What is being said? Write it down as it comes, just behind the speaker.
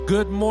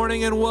Good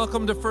morning and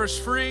welcome to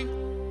First Free.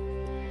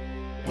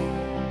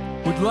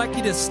 Would like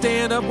you to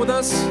stand up with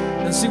us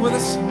and sing with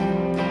us.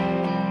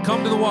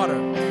 Come to the water.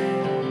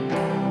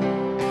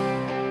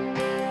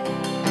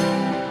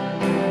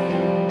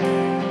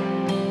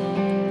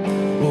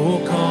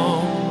 Oh,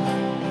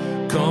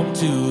 come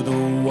to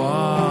the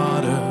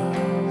water.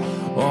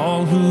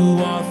 All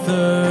who are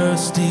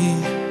thirsty,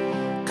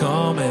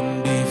 come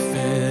and be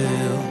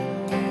filled.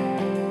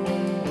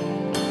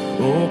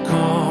 Oh,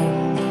 come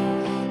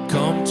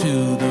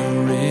to the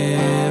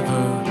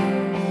river.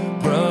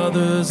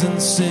 Brothers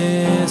and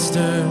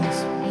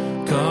sisters,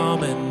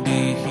 come and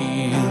be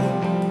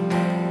healed.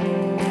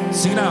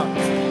 Sing it out.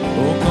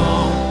 Oh,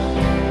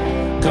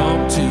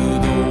 come to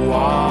the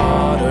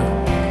water.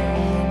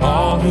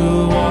 All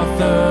who are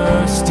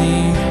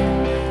thirsty,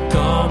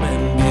 come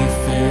and be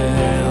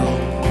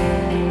filled.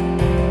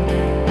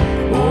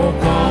 Oh,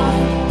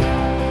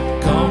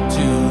 come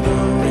to the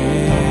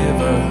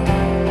river.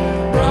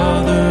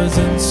 Brothers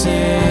and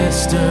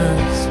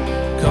sisters,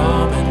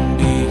 come and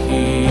be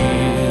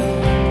healed.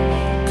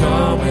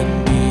 Come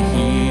and be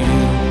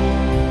healed.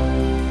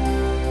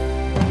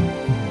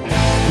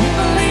 We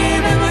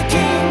believe in the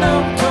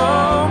kingdom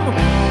come.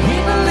 We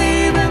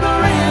believe in the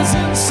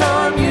risen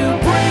sun. You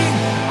bring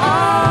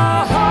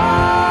our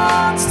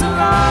hearts to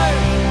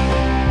life.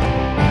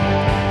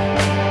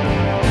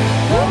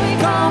 When we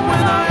come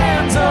with our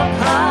hands up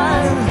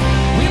high,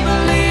 we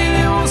believe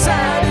it will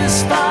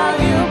satisfy.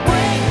 You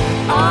bring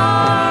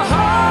our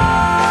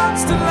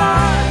hearts to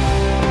life.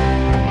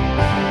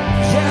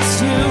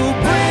 Yes, you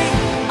bring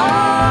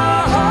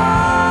our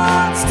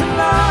hearts to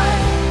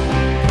life.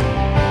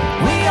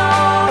 We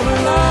are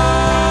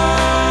alive.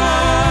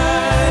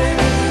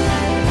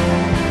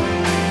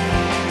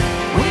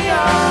 We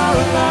are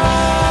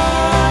alive.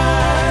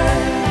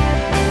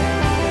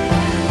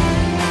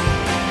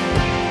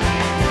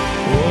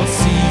 Oh,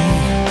 see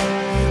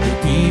the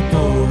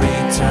people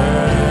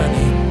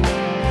returning,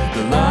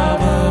 the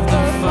love of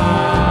the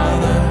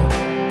Father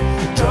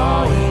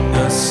drawing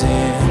us in.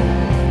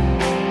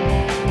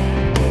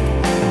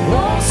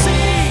 Oh,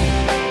 see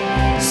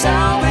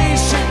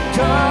salvation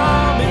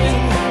coming,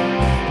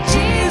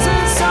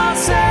 Jesus our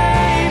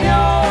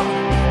Savior,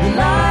 the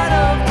light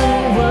of the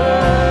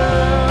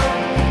world,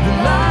 the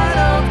light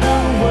of the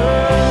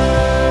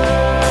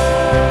world.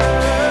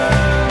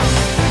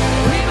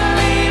 We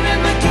believe in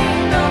the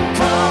kingdom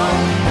come.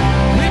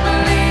 We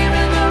believe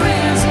in the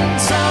risen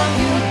sun.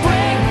 You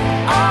bring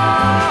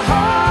our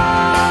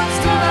hearts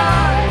to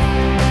life.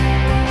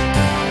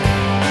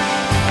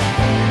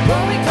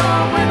 When we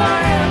come with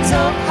our hands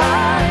up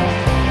high,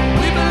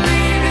 we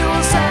believe it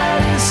will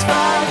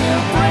satisfy. You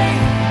bring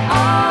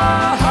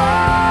our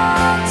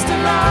hearts to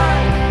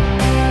life.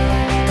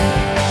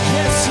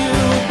 Yes, you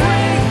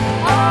bring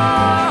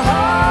our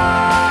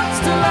hearts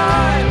to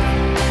life.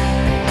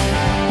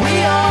 We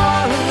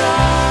are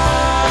alive.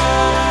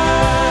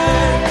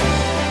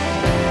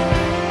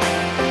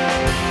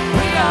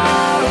 We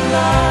are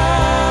alive.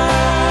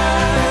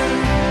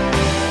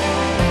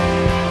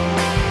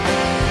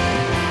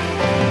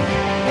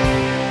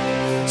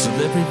 So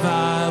let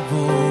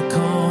revival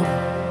come.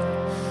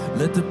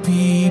 Let the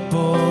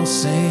people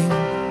sing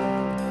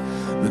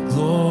the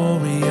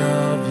glory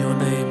of your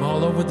name.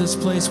 All over this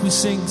place we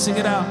sing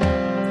it out.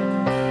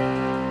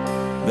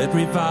 Let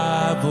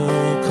revival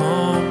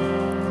come.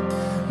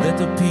 Let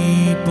the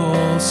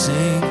people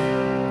sing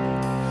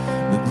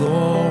the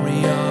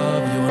glory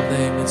of your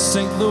name. It's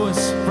St.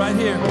 Louis right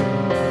here.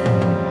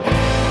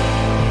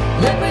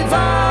 Let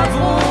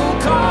revival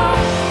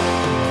come.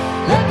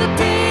 Let the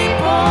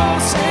people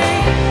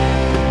sing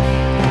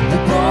the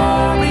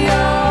glory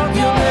of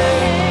your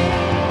name.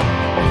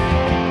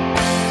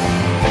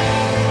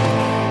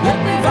 Let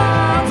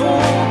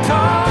revival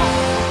come.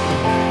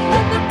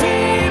 Let the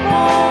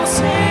people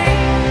sing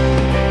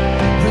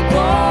the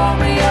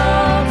glory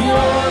of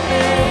your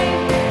name.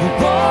 The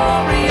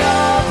glory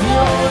of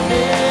your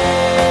name.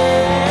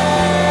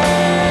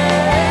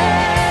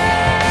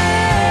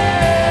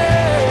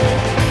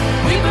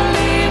 We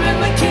believe in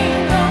the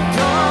kingdom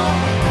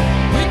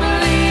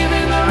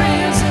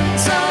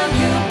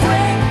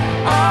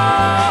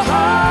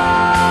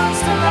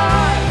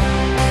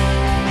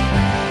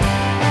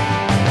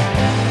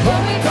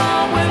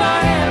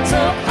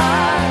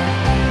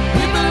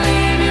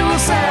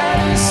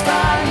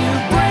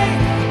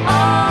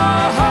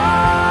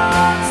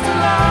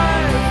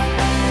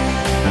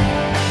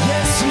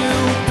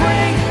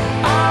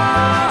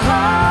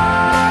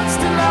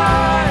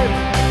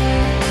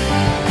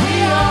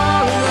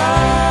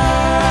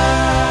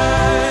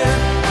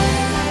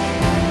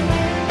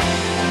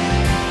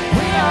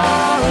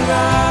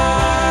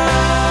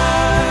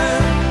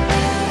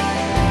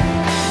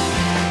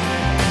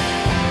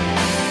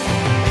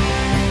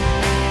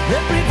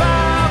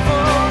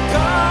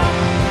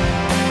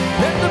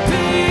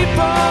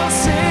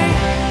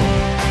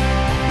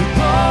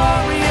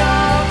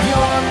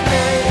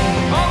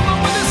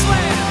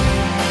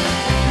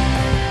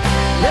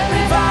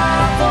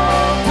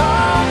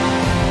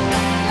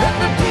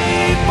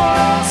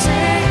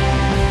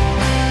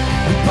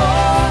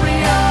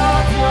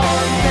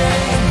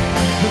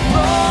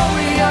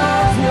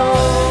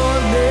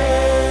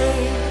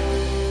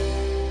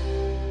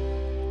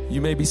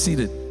You may be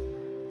seated.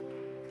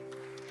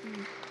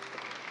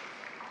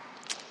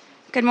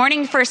 Good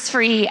morning, First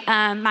Free.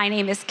 My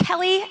name is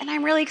Kelly, and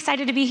I'm really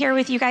excited to be here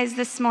with you guys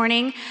this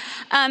morning.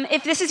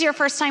 If this is your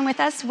first time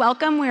with us,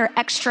 welcome. We're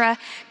extra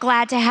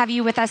glad to have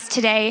you with us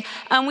today.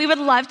 We would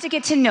love to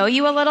get to know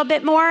you a little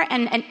bit more,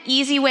 and an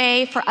easy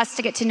way for us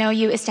to get to know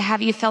you is to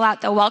have you fill out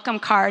the welcome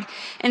card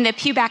in the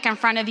pew back in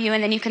front of you,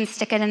 and then you can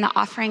stick it in the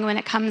offering when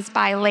it comes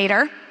by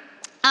later.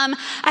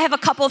 I have a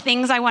couple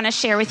things I want to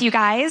share with you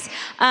guys.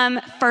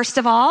 First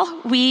of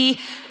all, we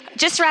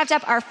just wrapped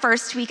up our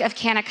first week of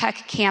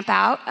Kanakuk Camp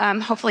Out.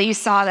 Hopefully you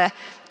saw the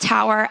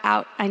tower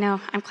out. I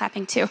know, I'm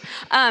clapping too.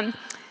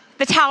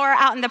 The tower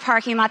out in the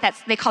parking lot,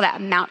 they call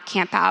that Mount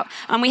Camp Out.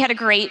 We had a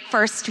great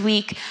first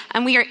week,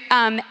 and we are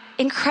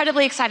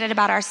incredibly excited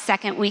about our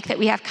second week that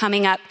we have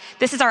coming up.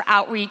 This is our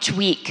outreach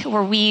week,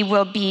 where we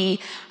will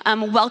be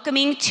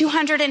welcoming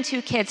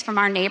 202 kids from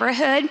our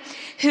neighborhood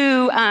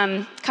who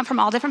come from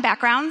all different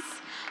backgrounds.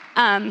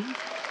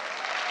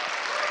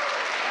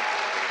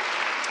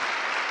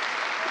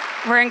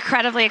 We're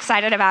incredibly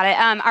excited about it.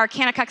 Our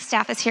Kanakuk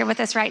staff is here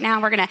with us right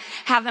now. We're going to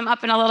have them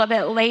up in a little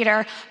bit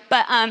later.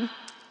 But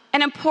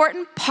an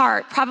important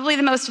part, probably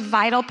the most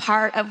vital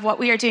part of what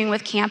we are doing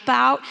with Camp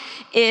Out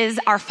is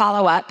our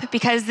follow-up,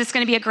 because this is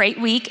going to be a great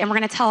week, and we're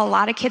going to tell a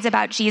lot of kids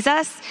about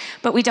Jesus,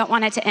 but we don't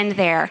want it to end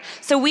there.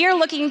 So we are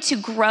looking to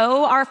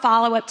grow our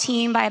follow-up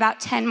team by about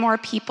 10 more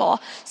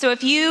people. So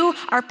if you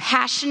are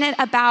passionate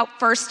about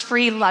First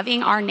Free,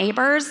 loving our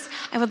neighbors,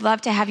 I would love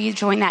to have you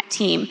join that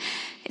team.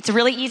 It's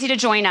really easy to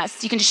join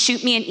us. You can just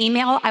shoot me an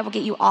email. I will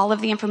get you all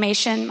of the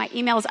information. My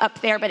email is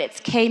up there, but it's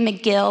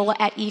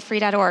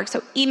kmcgill@efree.org.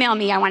 So email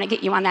me. I want to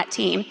get you on that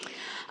team.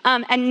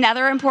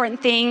 Another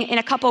important thing, in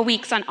a couple of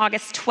weeks on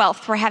August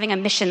 12th, we're having a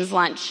missions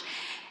lunch.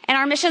 And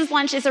our missions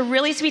lunch is a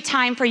really sweet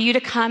time for you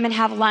to come and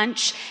have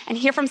lunch and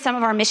hear from some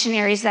of our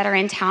missionaries that are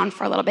in town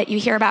for a little bit. You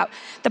hear about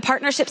the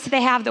partnerships that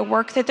they have, the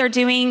work that they're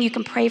doing. You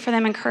can pray for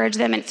them, encourage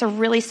them, and it's a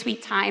really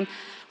sweet time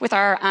with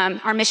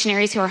our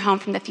missionaries who are home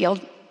from the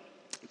field.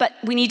 But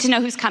we need to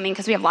know who's coming,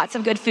 because we have lots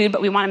of good food,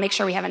 but we want to make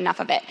sure we have enough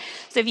of it.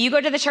 So if you go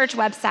to the church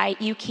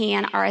website, you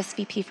can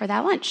RSVP for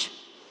that lunch.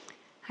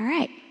 All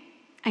right.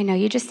 I know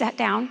you just sat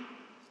down,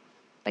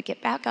 but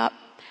get back up.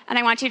 And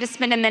I want you to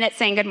spend a minute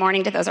saying good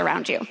morning to those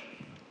around you.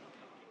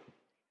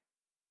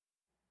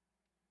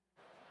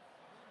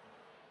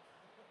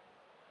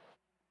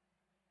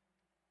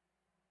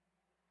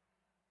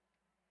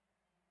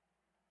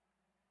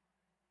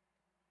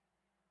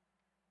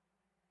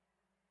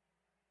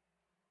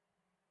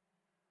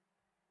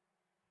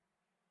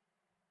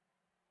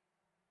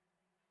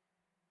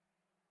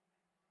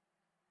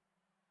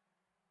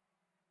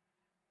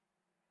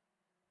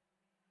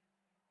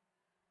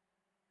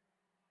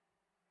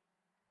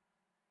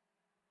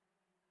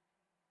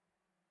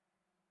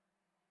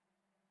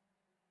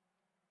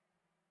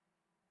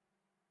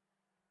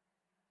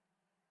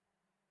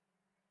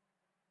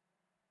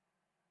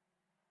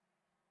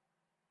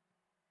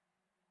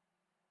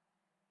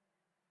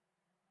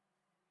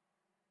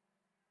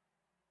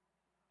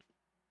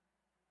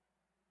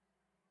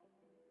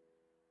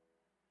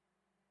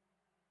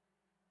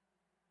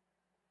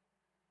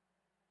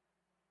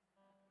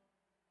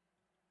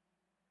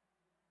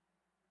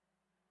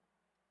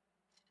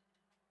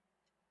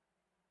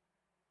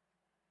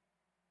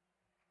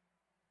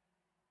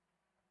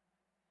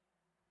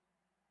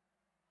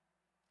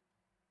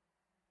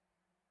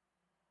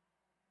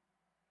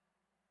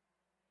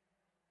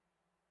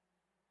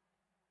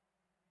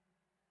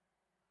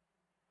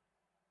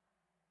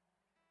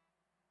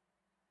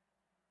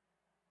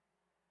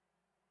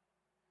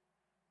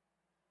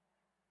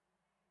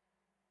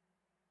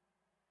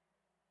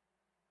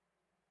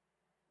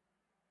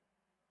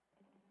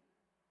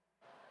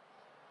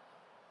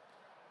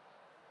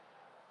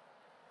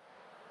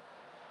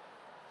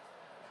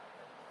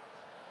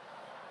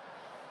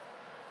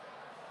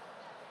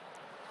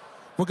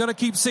 We're going to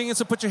keep singing,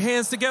 so put your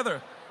hands together.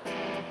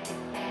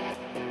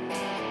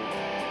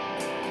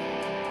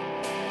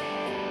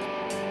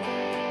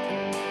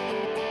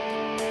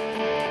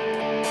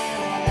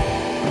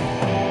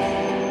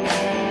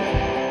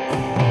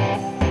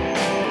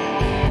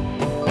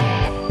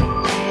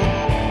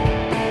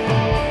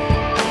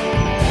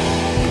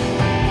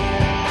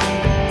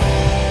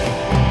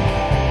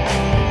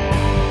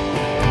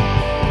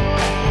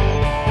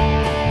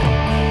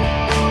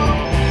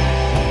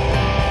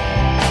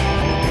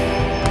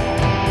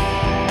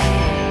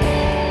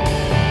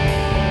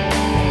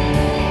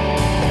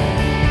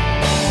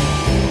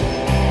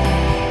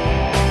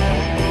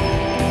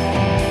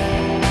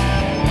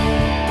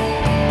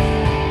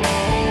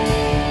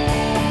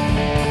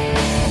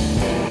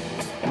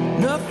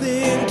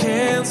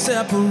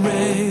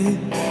 Separate,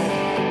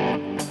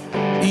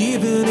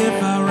 even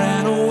if I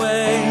ran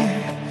away,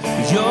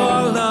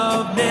 your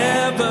love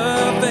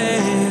never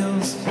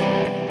fails.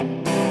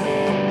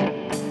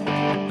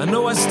 I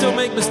know I still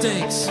make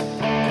mistakes.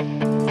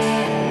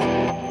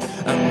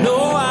 I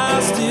know I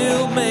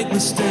still make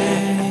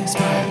mistakes,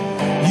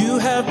 but you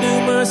have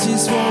new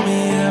mercies for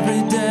me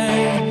every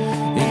day,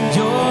 and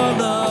your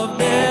love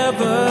never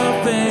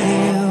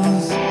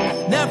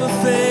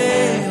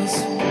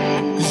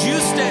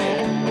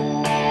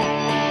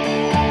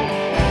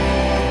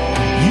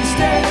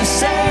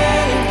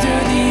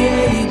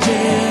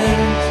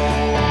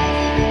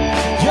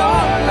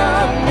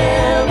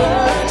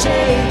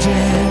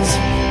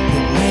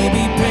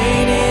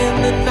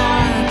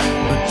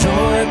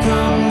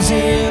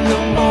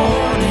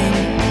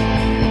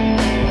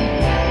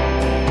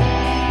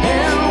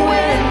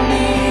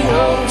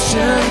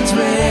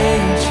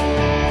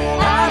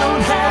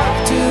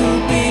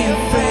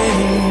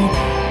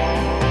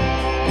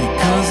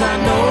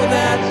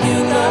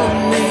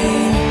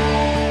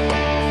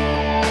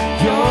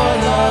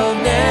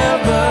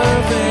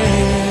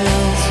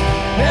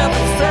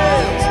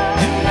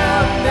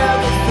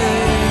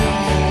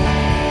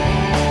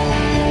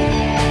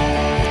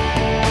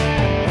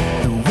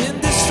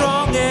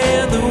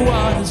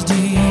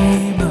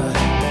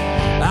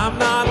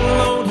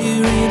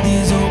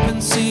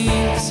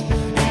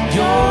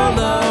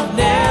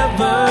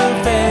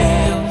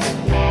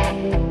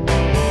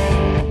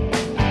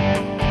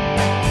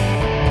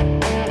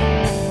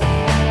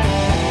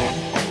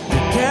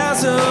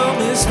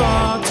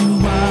far too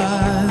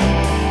wide.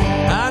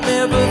 I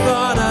never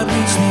thought I'd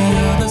reach the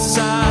other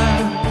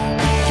side.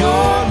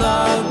 Your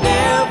love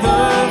never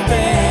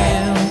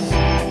fails.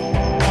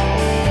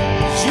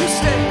 You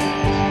stay.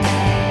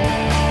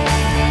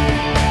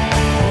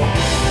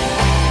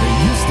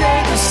 You stay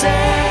the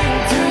same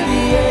through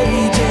the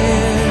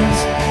ages.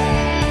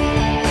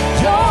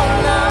 Your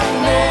love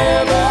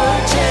never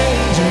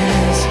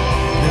changes.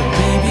 There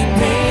may be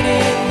pain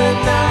in the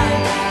night,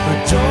 but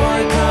joy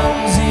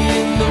comes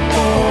in the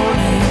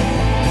morning.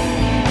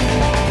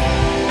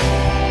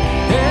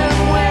 And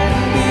when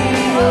the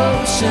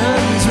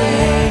oceans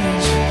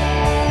rage,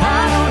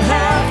 I don't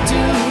have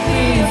to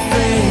be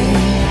afraid,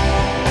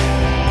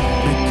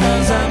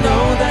 because I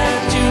know that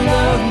you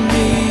love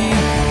me.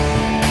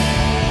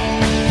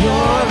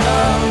 Your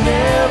love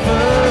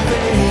never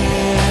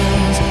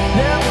fails,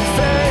 never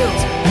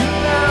fails. Your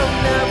love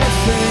never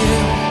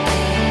fails.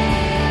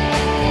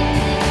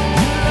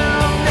 Your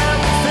love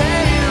never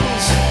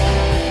fails,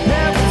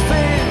 never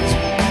fails.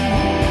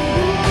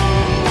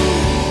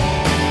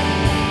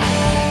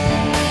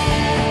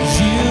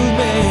 You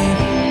make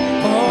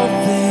all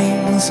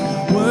things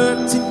work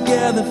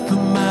together for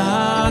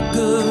my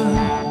good.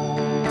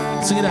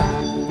 Sing it out.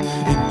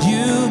 And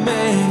you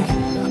make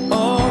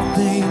all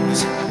things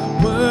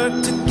work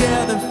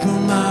together for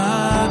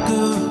my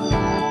good.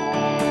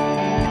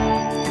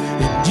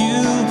 And you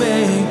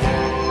make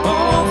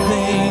all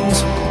things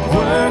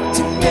work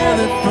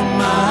together for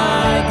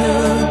my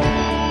good.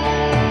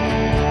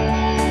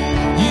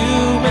 You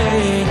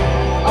make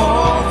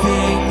all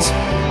things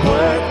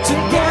work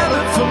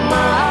together for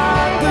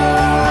my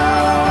good.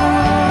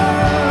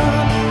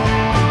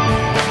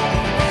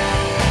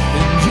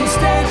 And you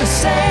stay the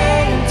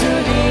same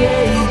through the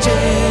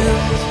ages.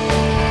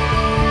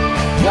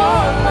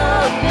 Your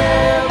love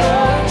never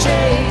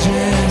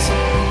changes.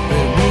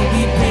 There may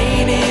be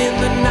pain in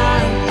the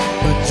night,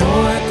 but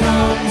joy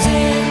comes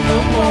in the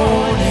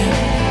morning.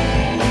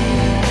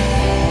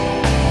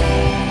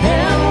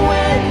 And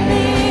when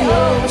the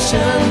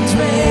oceans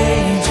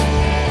rage,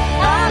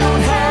 I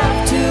don't have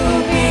to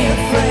be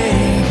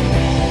afraid,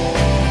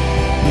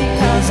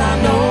 because I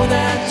know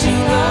that you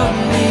love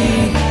me.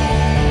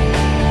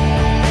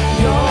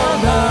 Your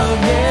love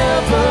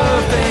never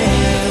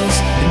fails,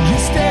 and you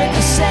stay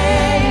the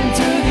same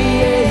through the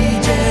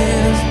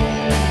ages.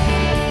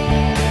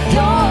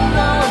 Your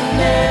love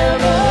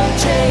never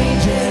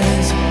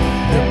changes.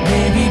 There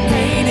may be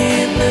pain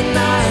in the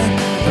night,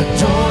 but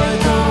joy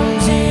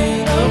comes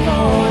in the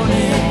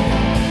morning.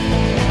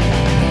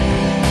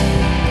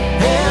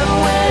 And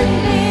when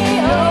the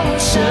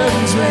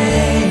oceans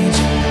rage,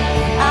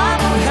 I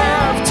don't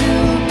have to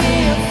be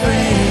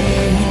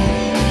afraid,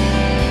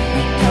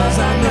 because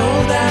I know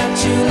that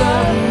you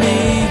love me.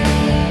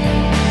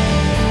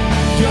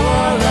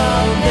 Your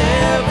love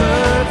never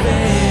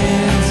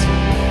fails,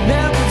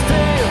 never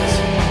fails.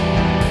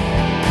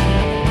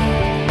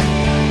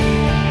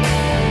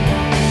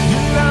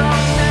 Your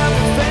love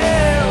never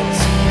fails,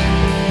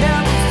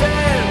 never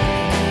fails.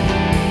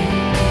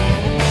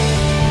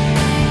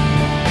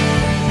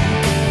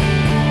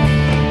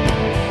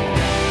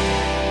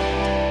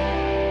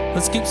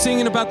 Let's keep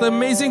singing about the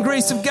amazing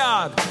grace of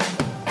God.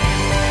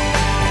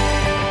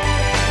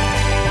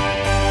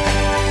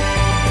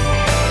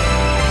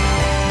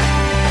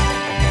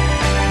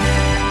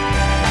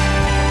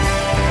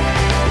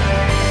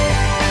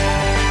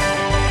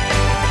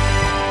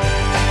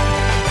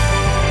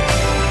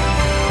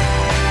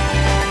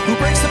 Who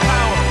breaks the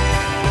power?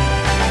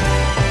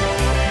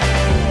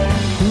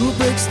 Who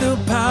breaks the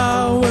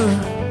power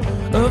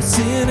of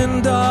sin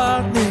and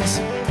darkness?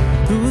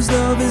 Whose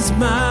love is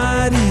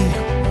mighty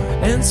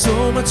and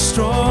so much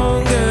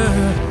stronger?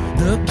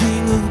 The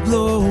King of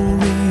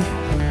glory,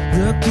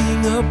 the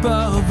King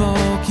above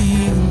all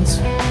kings.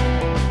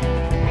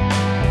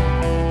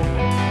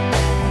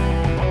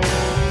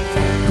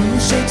 Who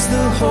shakes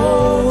the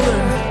whole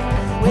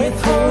earth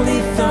with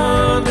holy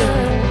thunder?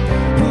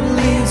 Who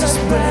leaves us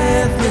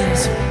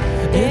breathless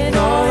in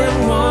awe and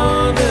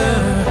wonder?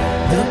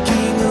 The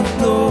King of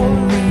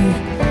glory,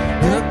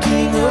 the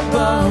King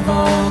above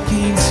all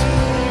kings.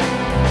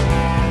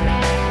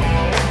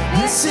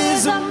 This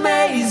is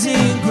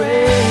amazing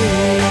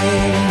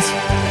grace.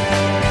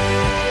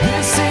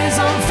 This is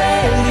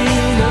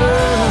unfailing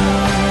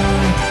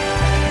love.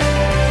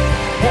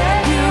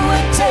 That you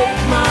would take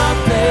my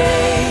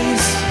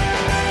place,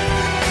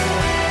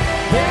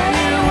 that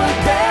you would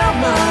bear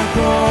my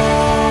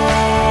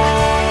cross.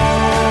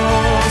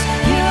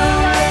 You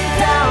laid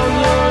down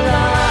your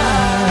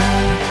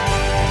life,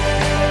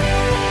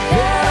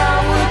 that I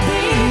would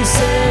be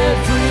set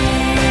free.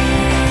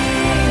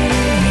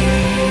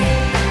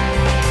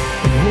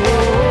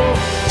 Oh,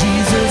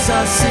 Jesus, I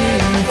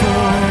sing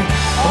for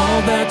all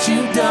that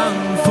you've done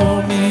for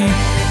me.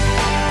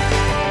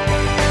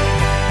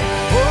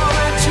 All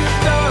that you've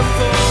done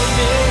for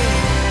me.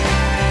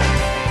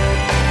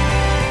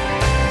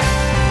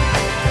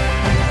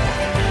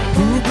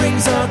 Who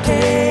brings our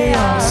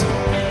chaos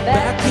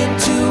back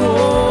into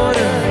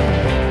order?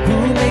 Who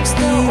makes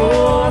the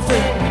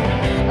orphan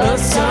a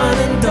son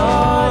and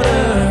daughter?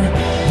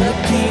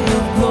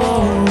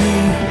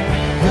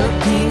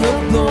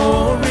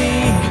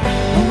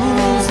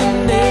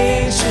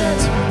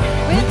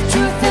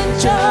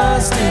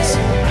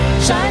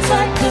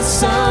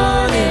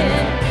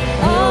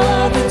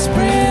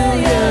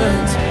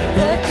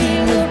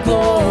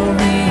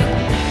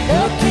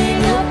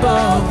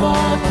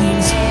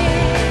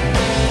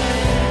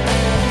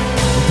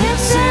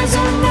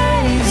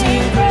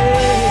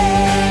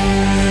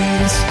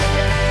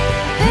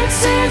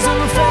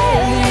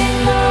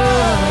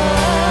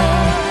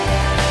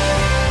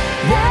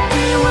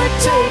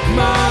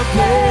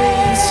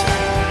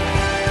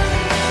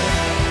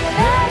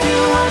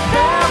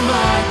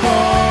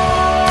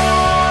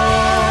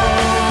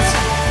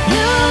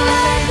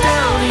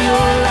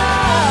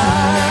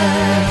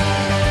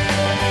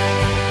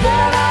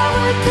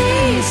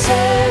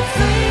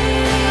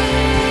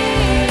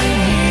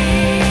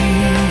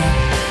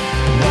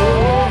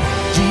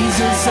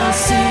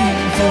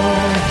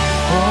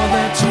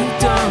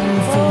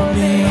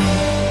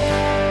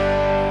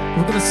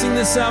 sing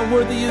this out.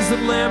 Worthy is the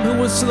Lamb who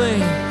was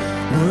slain.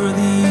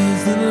 Worthy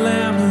is the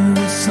Lamb who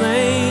was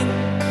slain.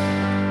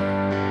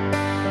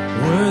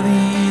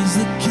 Worthy is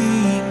the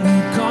King who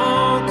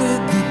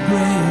conquered the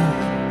grave.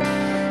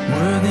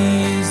 Worthy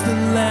is the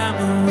Lamb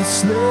who was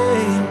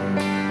slain.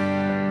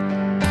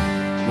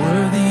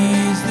 Worthy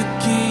is the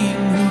King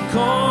who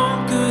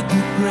conquered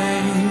the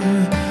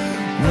grave.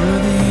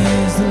 Worthy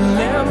is the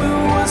Lamb who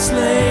was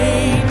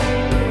slain.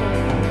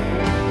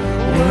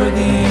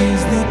 Worthy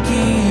is the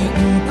King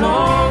who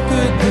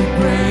conquered the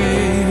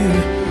grave.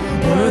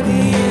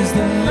 Worthy is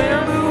the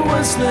Lamb who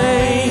was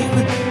slain.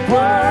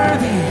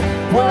 Worthy,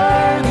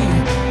 worthy,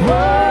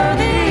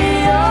 worthy.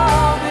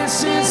 Oh, this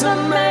is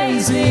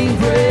amazing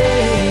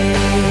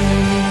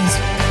grace.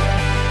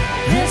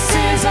 This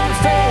is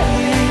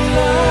unfailing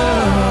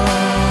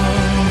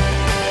love.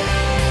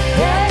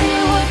 That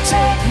you would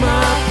take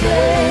my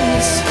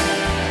place.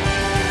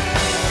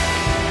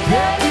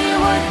 That you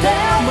would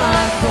bear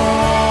my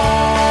cross.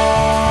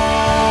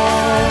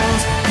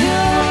 You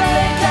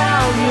laid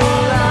down your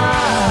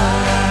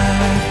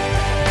life.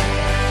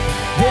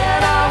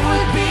 That I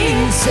would be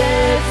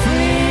set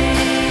free.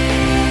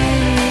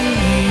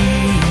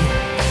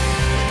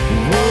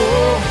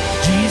 Oh,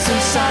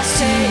 Jesus, I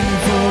sing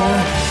for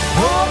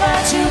all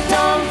that you've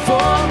done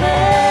for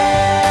me.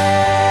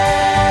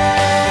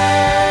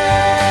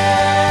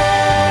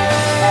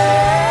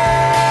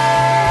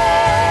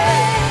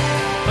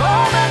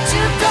 All that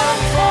you've done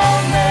for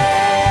me.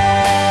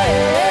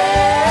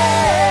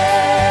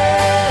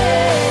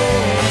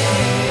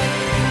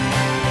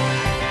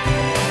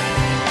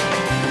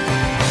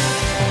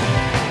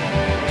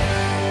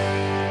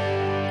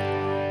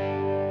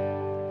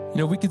 You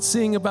know, we could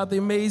sing about the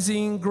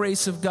amazing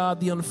grace of God,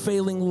 the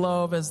unfailing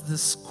love, as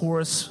this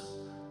chorus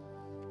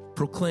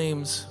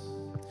proclaims.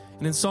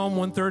 And in Psalm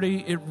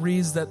 130, it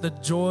reads that the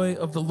joy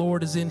of the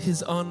Lord is in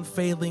his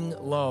unfailing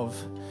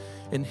love,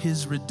 and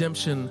his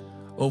redemption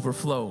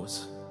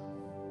overflows.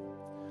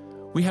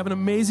 We have an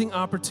amazing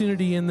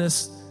opportunity in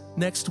this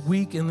next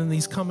week and in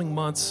these coming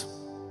months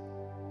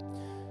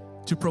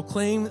to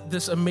proclaim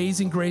this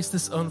amazing grace,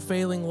 this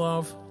unfailing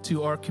love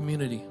to our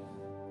community.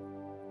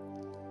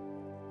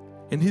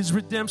 And his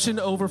redemption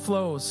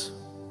overflows.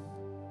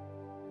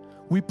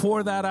 We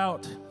pour that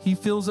out. He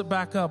fills it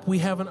back up. We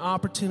have an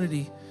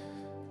opportunity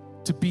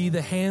to be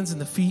the hands and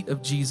the feet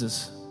of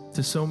Jesus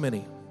to so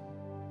many.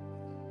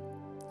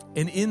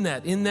 And in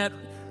that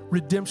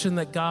redemption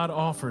that God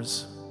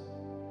offers,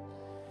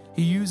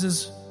 he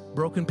uses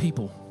broken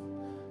people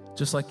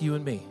just like you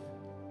and me.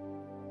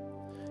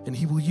 And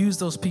he will use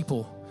those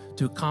people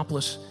to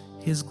accomplish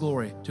his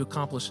glory, to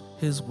accomplish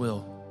his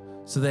will,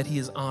 so that he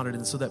is honored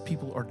and so that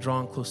people are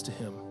drawn close to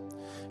him.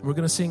 And we're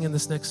going to sing in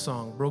this next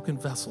song, Broken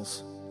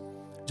Vessels,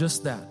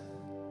 just that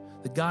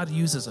God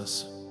uses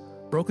us,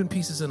 broken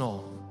pieces and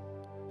all,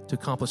 to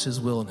accomplish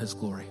his will and his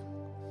glory.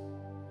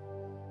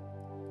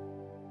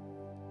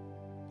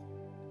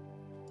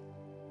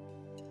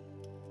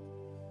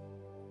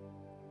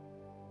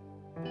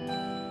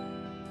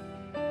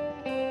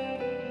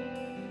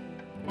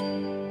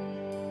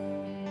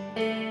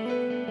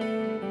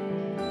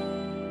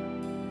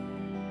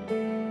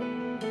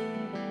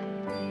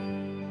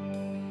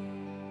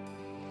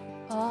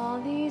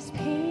 All these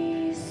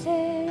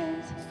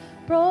pieces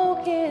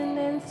broken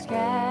and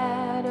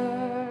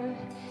scattered,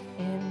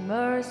 in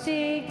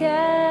mercy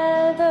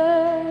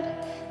gathered,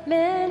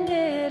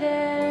 mended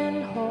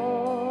and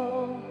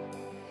whole,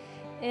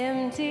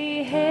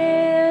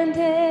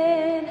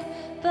 empty-handed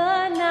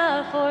but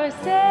not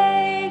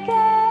forsaken.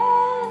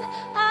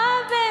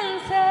 I've been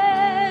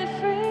set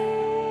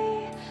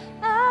free.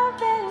 I've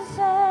been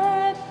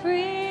set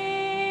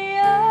free.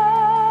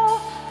 Oh,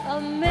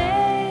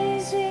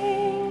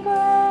 amazing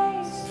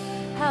grace,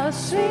 how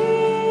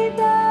sweet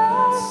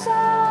the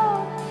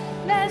sound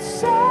that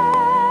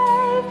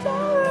saved a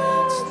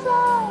wretch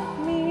like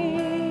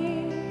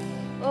me.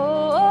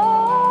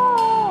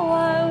 Oh,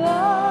 I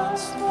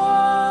once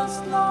was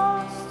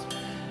lost,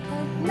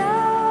 but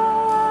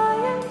now I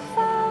am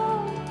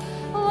found.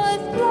 Was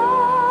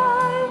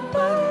blind,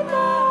 but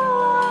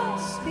now I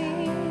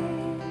see.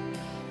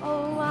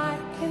 Oh, I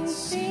can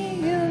see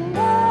you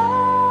now.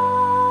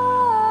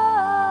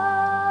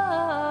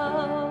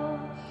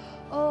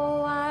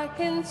 Oh, I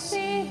can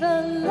see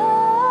the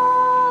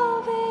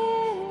love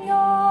in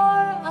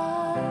your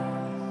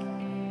eyes,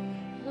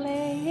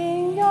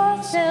 laying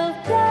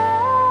yourself down,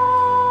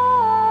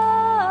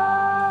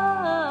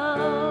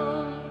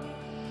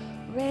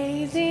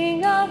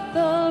 raising up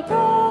the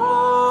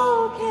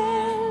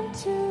broken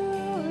to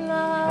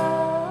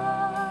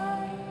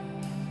life.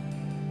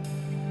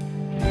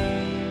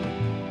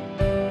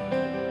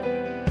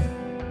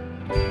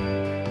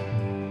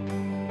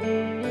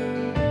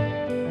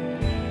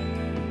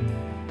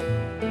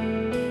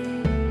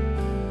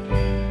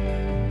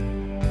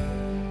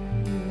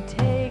 You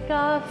take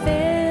our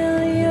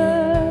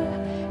failure,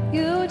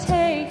 you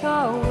take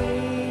our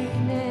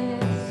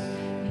weakness,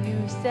 you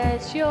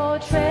set your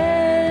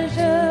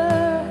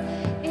treasure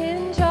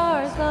in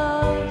jars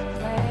of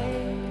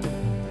clay.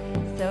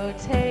 So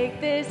take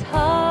this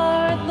heart.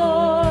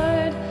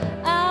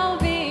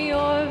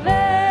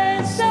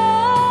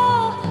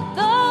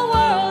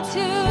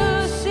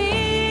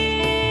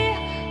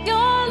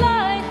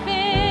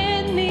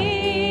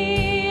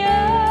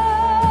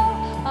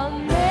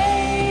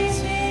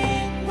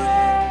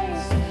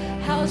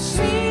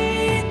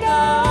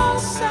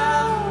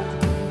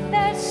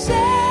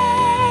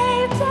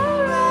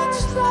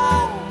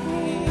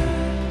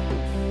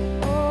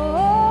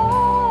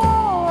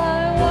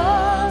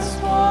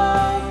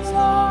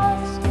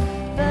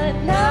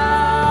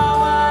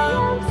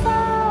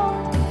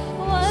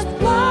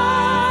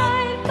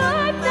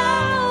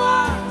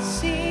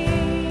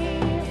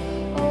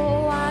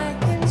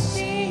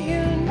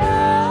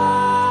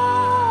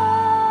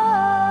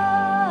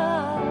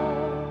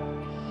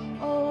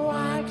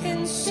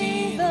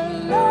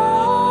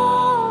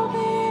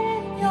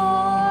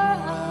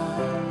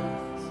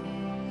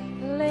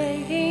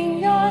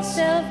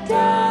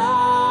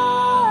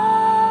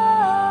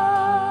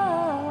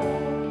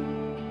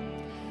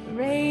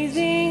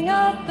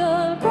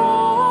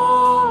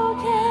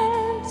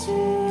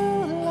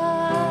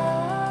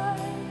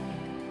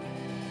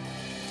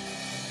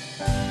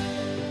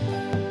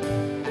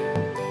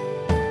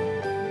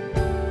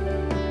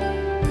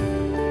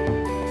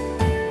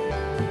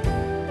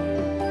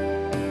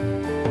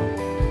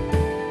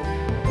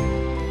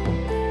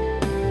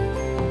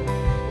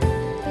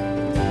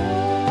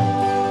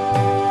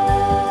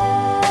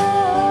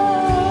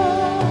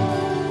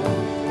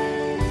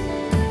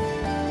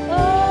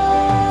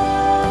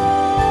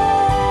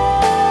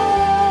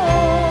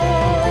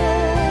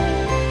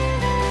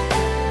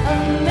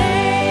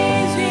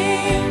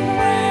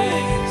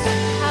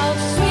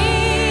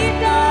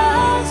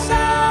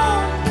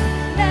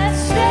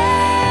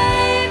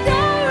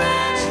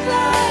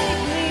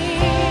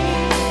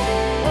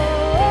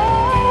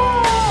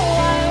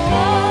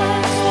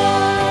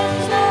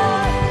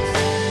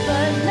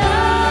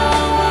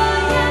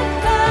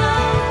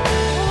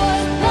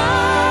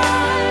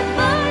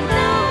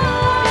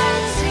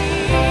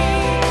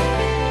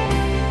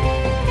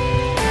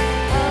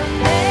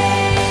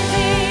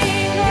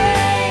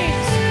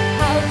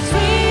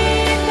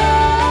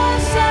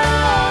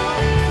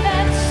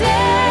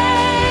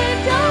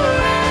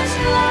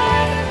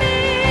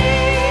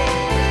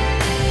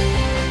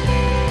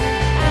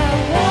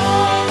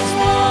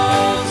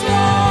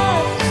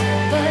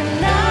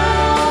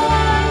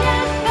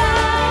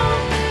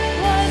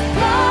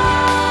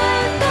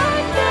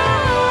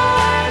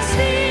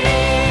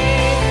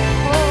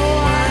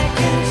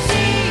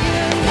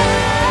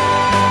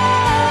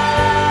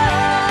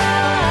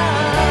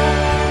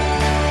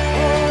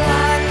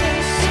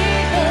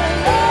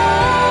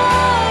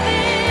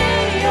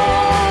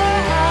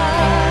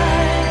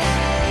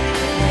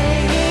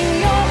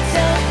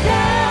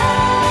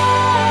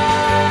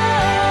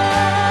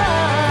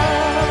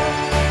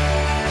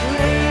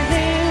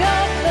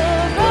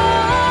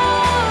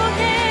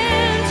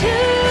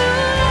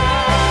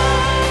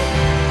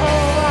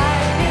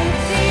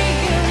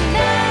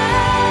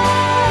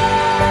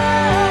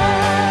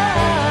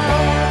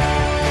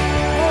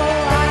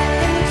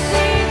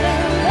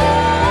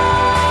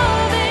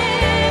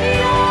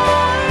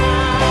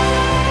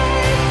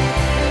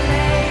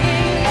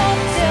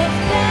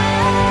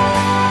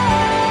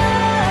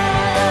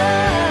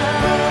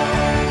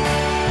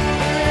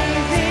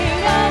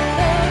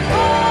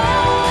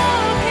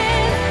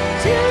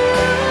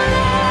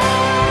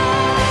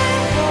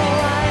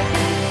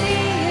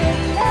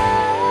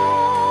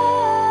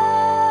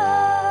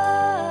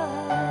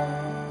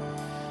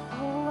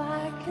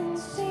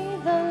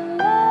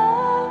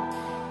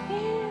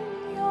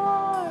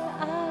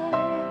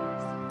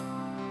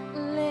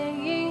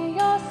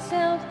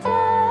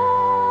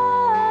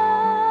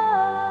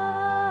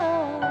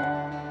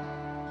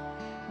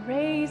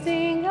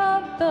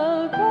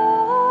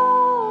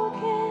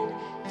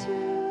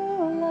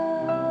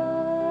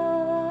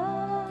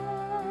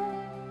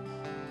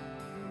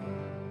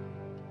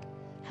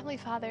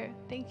 Father,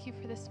 thank you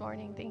for this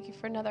morning. Thank you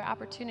for another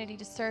opportunity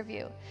to serve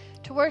you,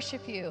 to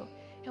worship you.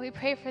 And we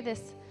pray for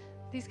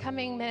these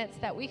coming minutes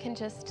that we can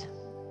just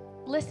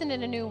listen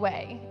in a new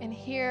way and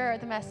hear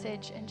the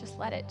message and just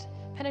let it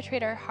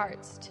penetrate our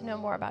hearts to know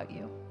more about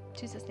you. In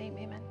Jesus' name,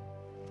 amen.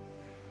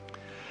 You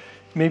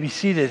may be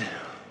seated.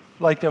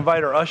 I'd like to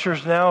invite our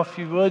ushers now, if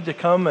you would, to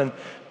come and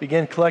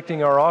begin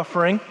collecting our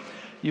offering.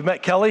 You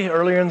met Kelly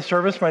earlier in the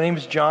service. My name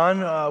is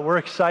John. We're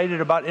excited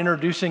about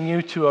introducing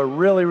you to a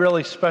really,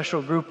 really special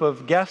group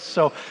of guests.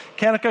 So,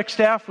 Kanakuk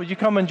staff, would you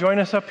come and join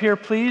us up here,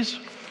 please?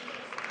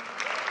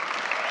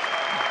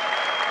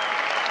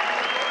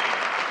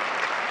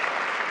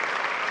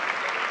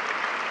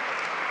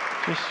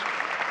 Just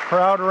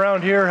crowd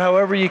around here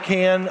however you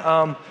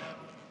can.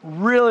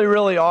 Really,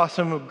 really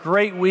awesome. A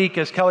great week.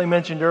 As Kelly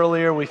mentioned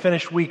earlier, we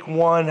finished week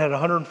 1, had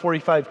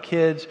 145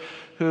 kids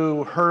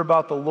who heard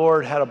about the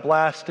Lord, had a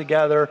blast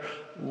together.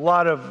 A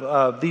lot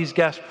of these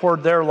guests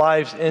poured their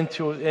lives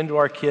into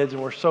our kids,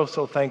 and we're so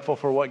thankful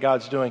for what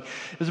God's doing.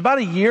 It was about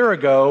a year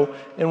ago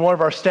in one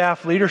of our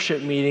staff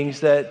leadership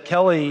meetings that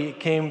Kelly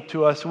came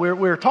to us. We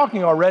were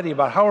talking already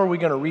about how are we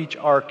going to reach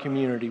our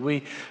community.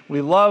 We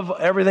love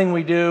everything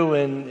we do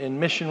in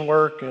mission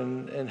work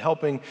and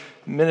helping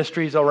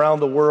ministries around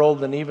the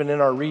world and even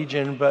in our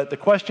region. But the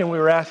question we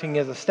were asking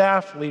as a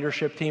staff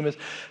leadership team is,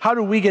 how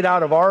do we get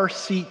out of our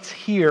seats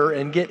here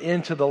and get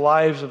into the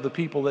lives of the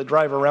people that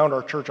drive around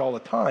our church all the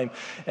time?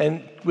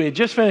 And we had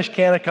just finished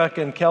Kanakuk,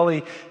 and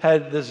Kelly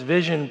had this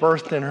vision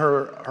birthed in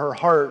her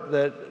heart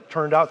that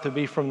turned out to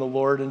be from the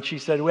Lord. And she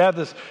said, we have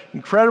this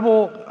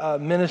incredible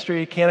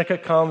ministry.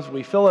 Kanakuk comes,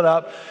 we fill it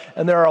up,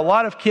 and there are a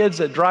lot of kids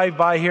that drive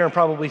by here and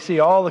probably see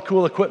all the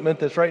cool equipment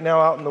that's right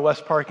now out in the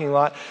west parking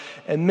lot,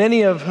 and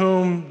many of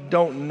whom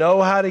don't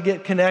know how to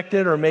get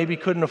connected or maybe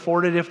couldn't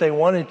afford it if they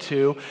wanted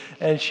to.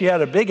 And she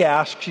had a big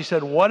ask. She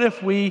said, what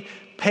if we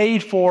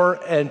paid for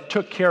and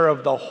took care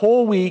of the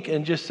whole week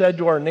and just said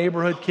to our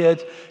neighborhood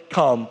kids,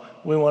 come,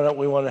 we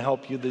want to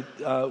help you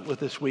with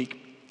this week.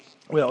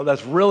 Well,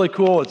 that's really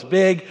cool. It's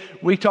big.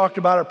 We talked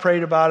about it,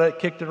 prayed about it,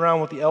 kicked it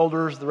around with the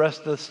elders, the rest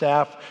of the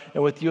staff,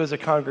 and with you as a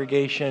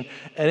congregation.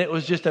 And it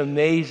was just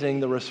amazing,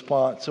 the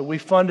response. So we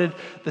funded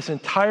this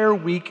entire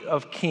week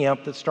of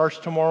camp that starts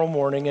tomorrow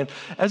morning. And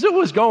as it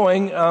was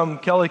going,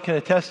 Kelly can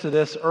attest to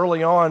this,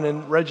 early on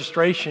in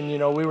registration,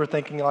 we were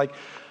thinking like,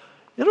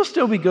 it'll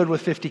still be good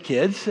with 50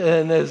 kids.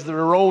 And as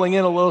they're rolling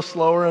in a little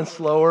slower and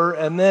slower.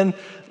 And then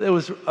it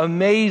was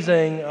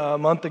amazing a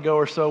month ago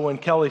or so when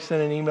Kelly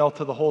sent an email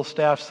to the whole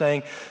staff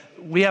saying,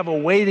 we have a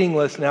waiting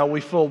list now.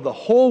 We filled the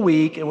whole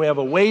week, and we have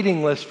a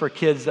waiting list for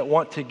kids that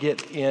want to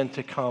get in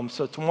to come.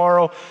 So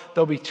tomorrow,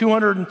 there'll be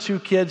 202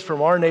 kids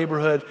from our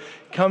neighborhood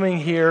coming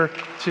here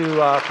to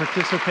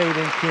participate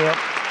in camp.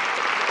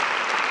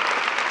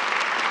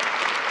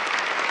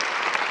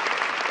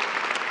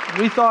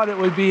 We thought it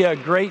would be a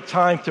great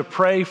time to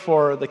pray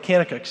for the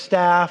Kanakuk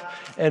staff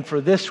and for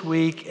this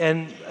week.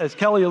 And as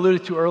Kelly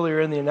alluded to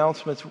earlier in the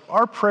announcements,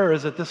 our prayer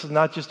is that this is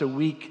not just a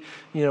week,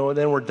 and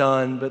then we're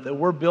done, but that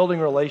we're building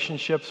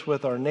relationships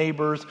with our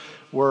neighbors.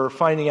 We're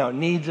finding out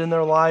needs in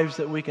their lives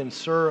that we can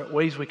serve,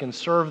 ways we can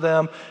serve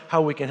them,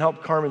 how we can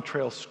help Carmen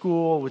Trail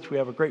School, which we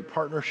have a great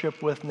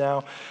partnership with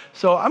now.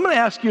 So I'm going to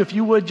ask you if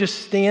you would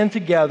just stand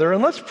together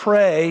and let's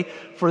pray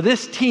for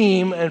this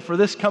team and for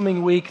this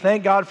coming week.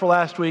 Thank God for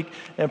last week,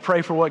 and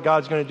pray for what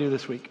God's going to do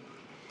this week.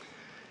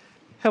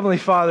 Heavenly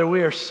Father,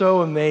 we are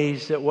so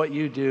amazed at what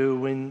you do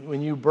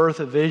when you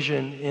birth a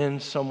vision in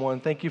someone.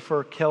 Thank you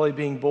for Kelly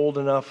being bold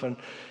enough and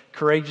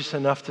courageous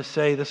enough to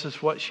say this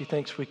is what she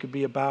thinks we could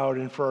be about,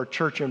 and for our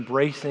church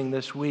embracing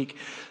this week.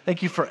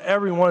 Thank you for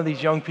every one of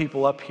these young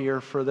people up here,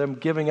 for them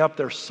giving up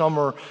their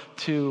summer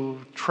to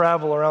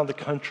travel around the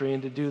country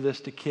and to do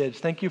this to kids.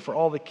 Thank you for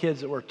all the kids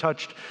that were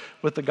touched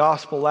with the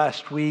gospel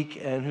last week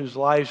and whose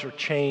lives are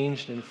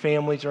changed and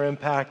families are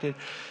impacted.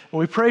 And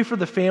we pray for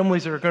the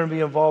families that are going to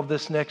be involved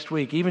this next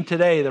week. Even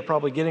today, they're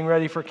probably getting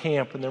ready for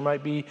camp, and there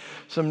might be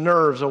some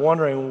nerves of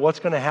wondering what's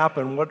going to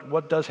happen,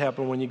 what does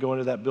happen when you go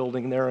into that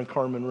building there on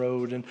Carmen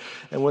Road.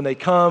 And when they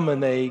come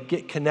and they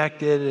get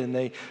connected and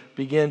they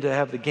begin to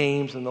have the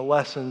games and the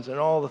lessons and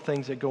all the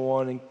things that go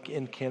on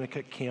in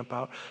Kanakuk Camp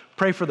Out.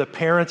 Pray for the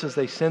parents as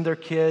they send their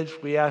kids.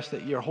 We ask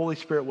that your Holy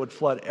Spirit would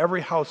flood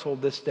every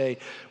household this day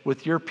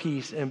with your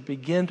peace and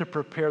begin to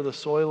prepare the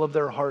soil of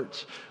their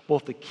hearts,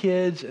 both the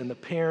kids and the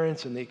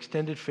parents and the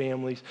extended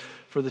families,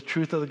 for the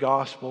truth of the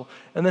gospel.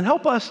 And then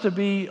help us to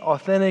be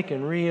authentic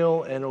and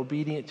real and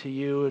obedient to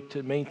you,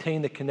 to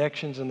maintain the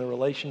connections and the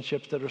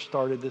relationships that are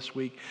started this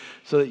week,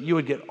 so that you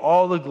would get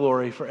all the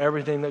glory for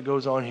everything that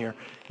goes on here.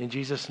 In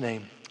Jesus'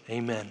 name,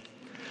 amen.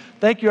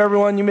 Thank you,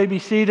 everyone. You may be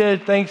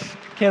seated. Thanks,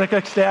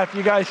 Kanakuk staff.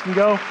 You guys can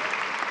go.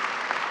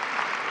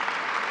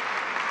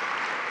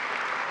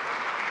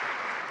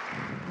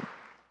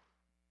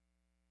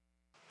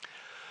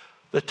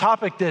 The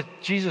topic that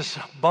Jesus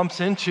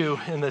bumps into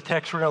in the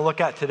text we're going to look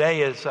at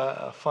today is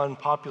a fun,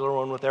 popular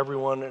one with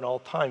everyone at all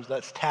times.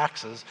 That's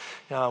taxes.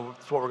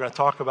 That's what we're going to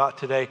talk about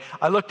today.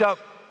 I looked up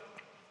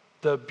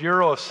the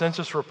Bureau of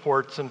Census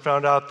reports and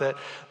found out that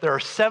there are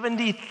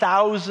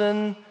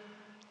 70,000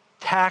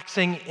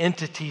 taxing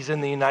entities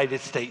in the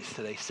United States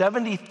today.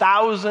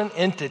 70,000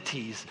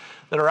 entities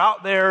that are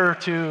out there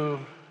to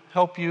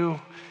help you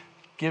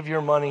give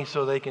your money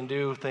so they can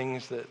do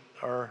things that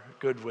are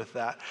good with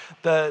that.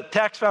 The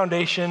Tax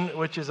Foundation,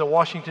 which is a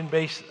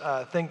Washington-based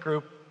think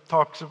group,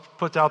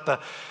 puts out the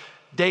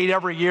date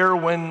every year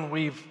when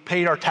we've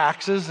paid our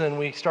taxes and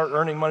we start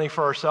earning money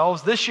for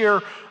ourselves. This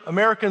year,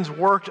 Americans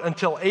worked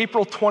until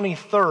April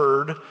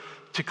 23rd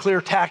to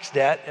clear tax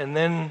debt, and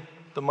then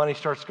the money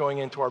starts going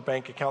into our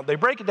bank account. They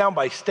break it down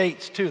by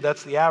states too,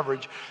 that's the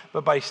average,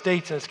 but by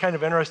states, and it's kind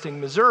of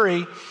interesting.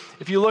 Missouri,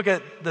 if you look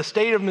at the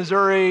state of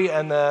Missouri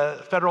and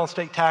the federal and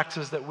state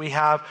taxes that we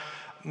have,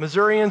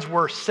 Missourians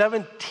were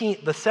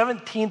the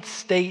 17th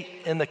state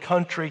in the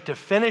country to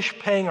finish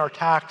paying our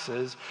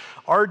taxes.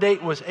 Our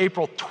date was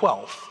April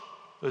 12th,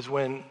 was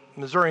when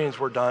Missourians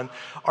were done.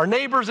 Our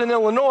neighbors in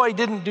Illinois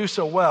didn't do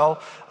so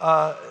well.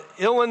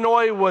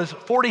 Illinois was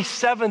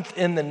 47th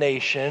in the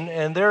nation,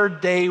 and their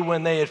day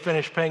when they had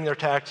finished paying their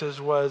taxes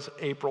was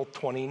April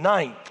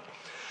 29th.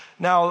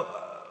 Now,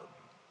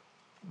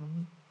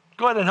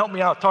 go ahead and help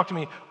me out. Talk to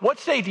me. What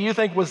state do you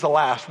think was the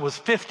last, was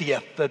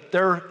 50th, that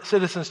their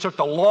citizens took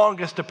the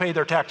longest to pay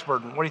their tax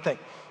burden? What do you think?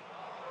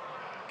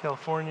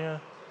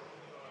 California?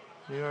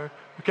 New York?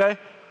 Okay.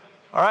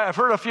 All right, I've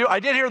heard a few. I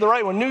did hear the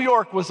right one. New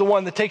York was the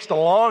one that takes the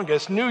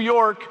longest. New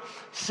York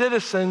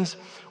citizens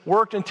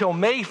worked until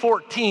May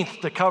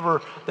 14th to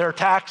cover their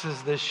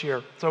taxes this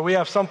year. So we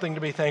have something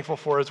to be thankful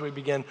for as we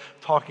begin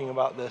talking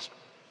about this.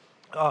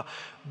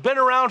 Been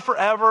around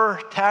forever.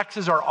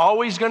 Taxes are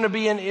always going to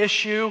be an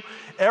issue.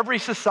 Every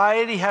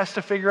society has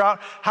to figure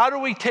out, how do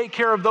we take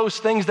care of those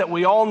things that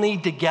we all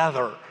need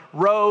together?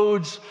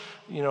 Roads,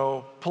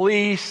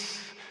 police,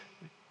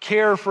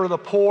 care for the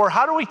poor.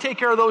 How do we take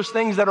care of those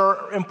things that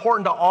are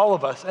important to all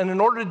of us? And in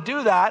order to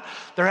do that,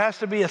 there has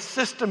to be a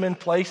system in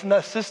place, and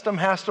that system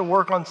has to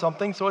work on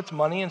something, so it's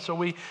money, and so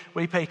we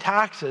pay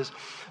taxes.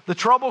 The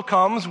trouble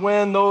comes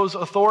when those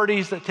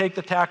authorities that take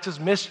the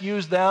taxes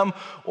misuse them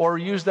or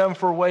use them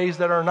for ways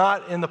that are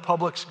not in the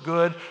public's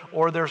good,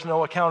 or there's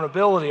no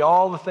accountability.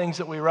 All the things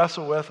that we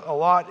wrestle with a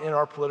lot in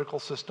our political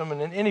system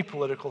and in any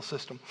political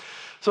system.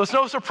 So it's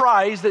no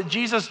surprise that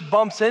Jesus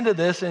bumps into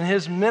this in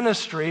his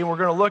ministry. We're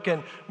going to look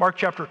in Mark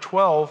chapter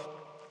 12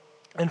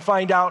 and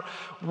find out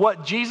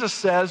what Jesus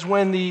says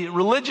when the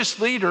religious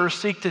leaders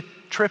seek to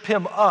trip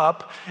him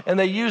up, and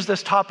they use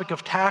this topic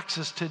of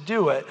taxes to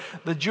do it.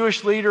 The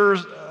Jewish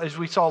leaders, as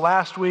we saw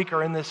last week,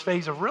 are in this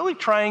phase of really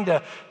trying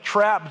to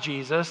trap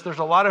Jesus. There's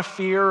a lot of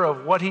fear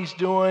of what he's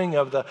doing,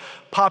 of the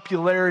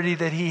popularity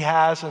that he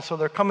has, and so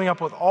they're coming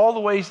up with all the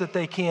ways that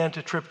they can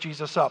to trip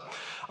Jesus up.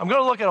 I'm going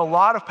to look at a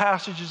lot of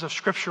passages of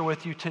Scripture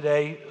with you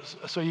today,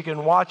 so you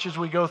can watch as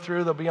we go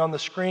through. They'll be on the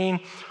screen.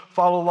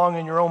 Follow along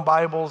in your own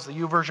Bibles. The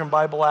YouVersion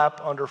Bible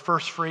app under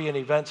First Free and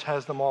Events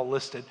has them all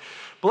listed.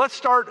 But let's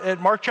start at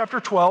Mark chapter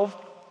 12,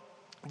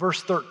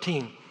 verse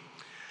 13.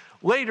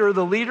 Later,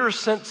 the leaders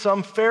sent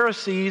some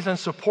Pharisees and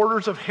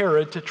supporters of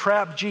Herod to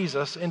trap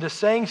Jesus into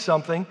saying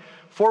something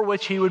for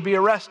which he would be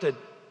arrested.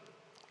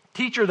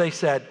 "Teacher," they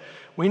said,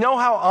 "we know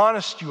how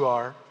honest you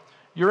are.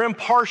 You're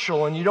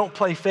impartial and you don't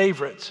play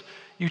favorites.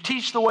 You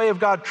teach the way of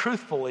God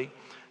truthfully.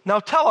 Now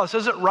tell us,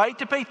 is it right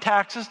to pay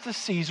taxes to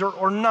Caesar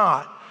or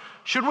not?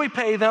 Should we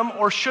pay them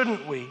or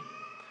shouldn't we?"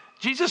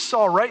 Jesus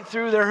saw right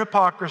through their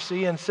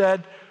hypocrisy and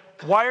said,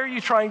 "Why are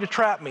you trying to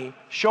trap me?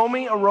 Show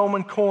me a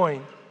Roman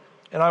coin,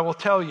 and I will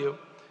tell you."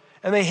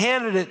 And they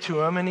handed it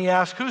to him, and he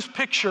asked, "Whose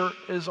picture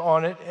is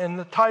on it,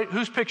 and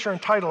whose picture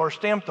and title are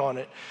stamped on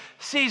it?"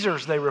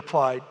 "Caesar's," they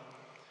replied.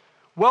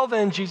 "Well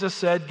then," Jesus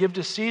said, "give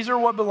to Caesar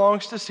what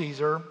belongs to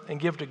Caesar, and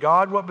give to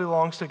God what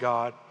belongs to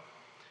God."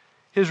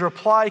 His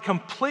reply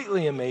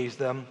completely amazed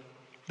them.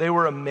 They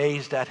were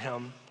amazed at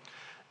him.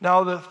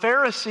 Now the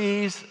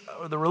Pharisees,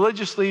 the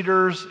religious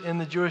leaders in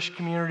the Jewish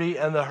community,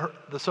 and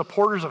the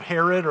supporters of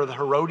Herod, or the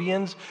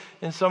Herodians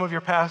in some of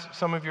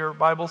your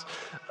Bibles,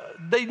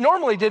 they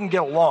normally didn't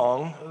get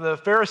along. The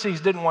Pharisees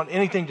didn't want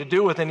anything to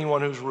do with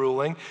anyone who's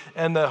ruling,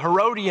 and the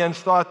Herodians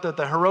thought that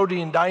the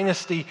Herodian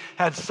dynasty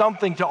had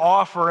something to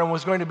offer and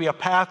was going to be a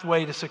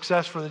pathway to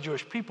success for the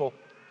Jewish people.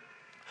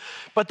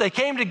 But they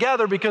came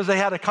together because they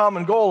had a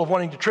common goal of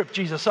wanting to trip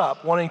Jesus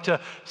up, wanting to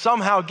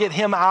somehow get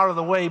him out of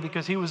the way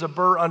because he was a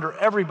burr under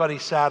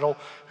everybody's saddle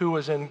who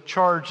was in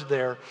charge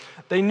there.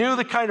 They knew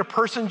the kind of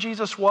person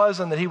Jesus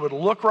was and that he would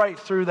look right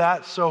through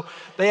that. So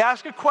they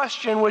asked a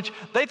question which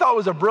they thought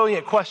was a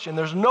brilliant question.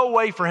 There's no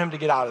way for him to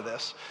get out of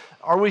this.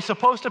 Are we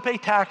supposed to pay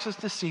taxes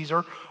to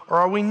Caesar or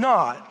are we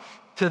not?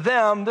 To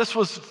them, this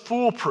was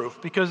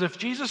foolproof, because if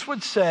Jesus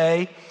would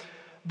say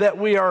that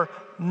we are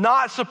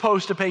not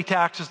supposed to pay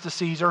taxes to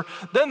Caesar,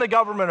 then the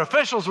government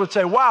officials would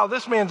say, wow,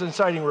 this man's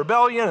inciting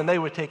rebellion, and they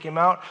would take him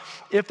out.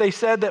 If they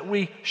said that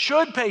we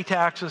should pay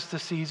taxes to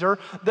Caesar,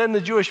 then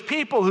the Jewish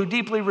people, who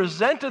deeply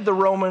resented the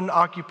Roman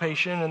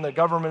occupation and the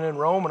government in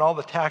Rome and all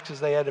the taxes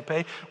they had to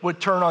pay,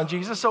 would turn on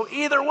Jesus. So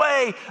either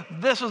way,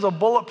 this was a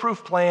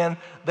bulletproof plan.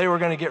 They were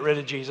going to get rid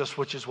of Jesus,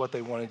 which is what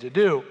they wanted to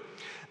do.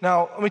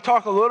 Now, let me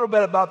talk a little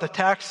bit about the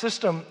tax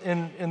system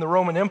in the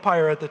Roman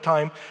Empire at the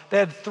time. They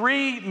had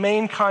three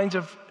main kinds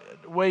of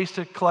ways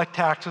to collect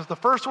taxes. The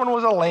first one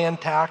was a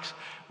land tax,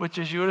 which,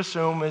 as you would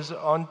assume, is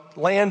on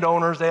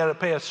landowners. They had to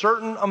pay a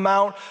certain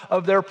amount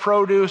of their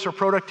produce or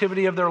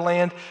productivity of their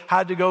land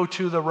had to go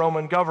to the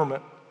Roman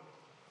government.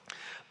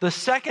 The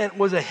second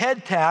was a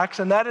head tax,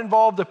 and that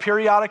involved the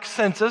periodic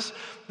census.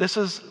 This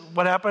is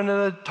what happened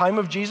at the time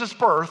of Jesus'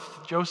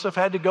 birth. Joseph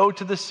had to go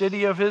to the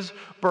city of his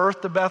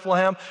birth, to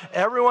Bethlehem.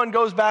 Everyone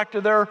goes back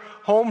to their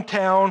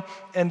hometown,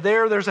 and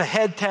there's a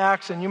head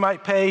tax, and you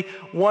might pay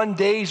 1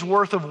 day's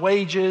worth of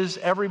wages.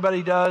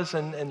 Everybody does,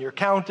 and you're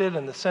counted,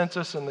 and the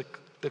census and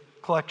the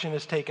collection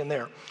is taken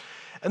there.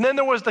 And then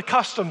there was the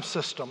custom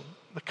system.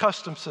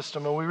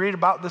 And we read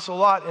about this a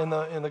lot in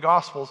the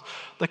Gospels.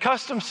 The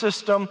custom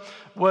system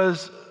were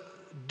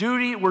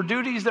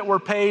duties that were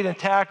paid in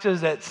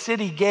taxes at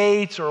city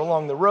gates or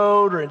along the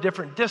road or in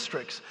different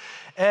districts.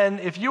 And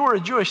if you were a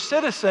Jewish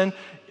citizen,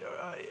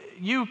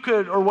 you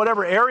could, or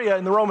whatever area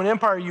in the Roman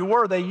Empire you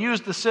were, they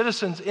used the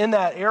citizens in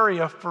that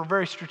area for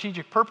very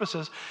strategic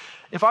purposes.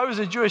 If I was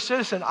a Jewish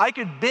citizen, I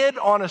could bid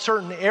on a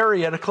certain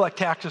area to collect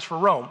taxes for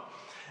Rome.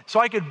 So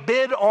I could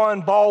bid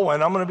on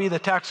Baldwin. I'm going to be the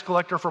tax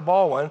collector for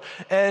Baldwin.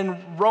 And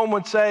Rome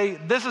would say,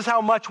 this is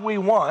how much we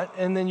want.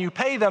 And then you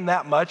pay them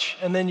that much,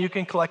 and then you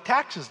can collect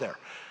taxes there.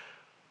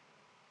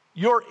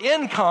 Your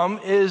income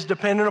is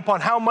dependent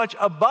upon how much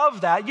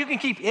above that. You can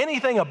keep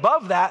anything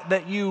above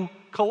that you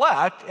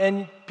collect,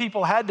 and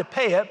people had to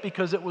pay it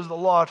because it was the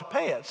law to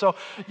pay it. So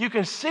you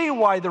can see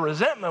why the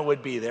resentment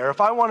would be there.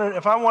 If I wanted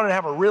to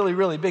have a really,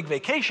 really big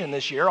vacation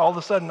this year, all of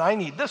a sudden I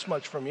need this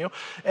much from you.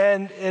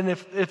 And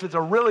if it's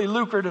a really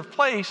lucrative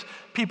place,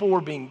 people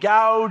were being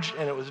gouged,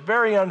 and it was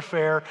very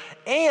unfair.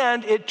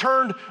 And it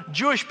turned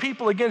Jewish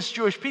people against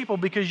Jewish people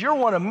because you're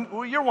one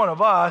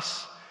of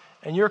us,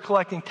 and you're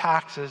collecting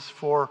taxes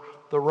for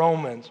the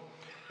Romans.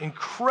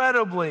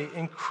 Incredibly,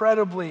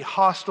 incredibly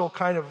hostile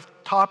kind of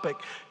topic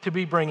to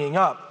be bringing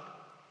up.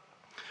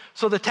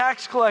 So the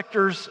tax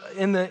collectors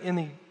in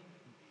the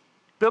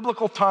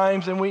biblical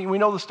times, and we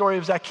know the story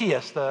of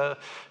Zacchaeus,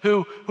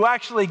 who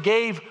actually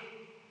gave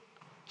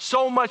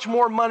so much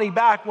more money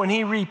back when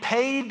he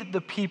repaid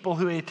the people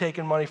who he had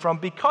taken money from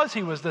because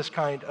he was this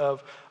kind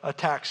of a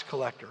tax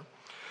collector.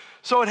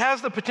 So it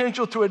has the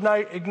potential to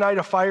ignite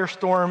a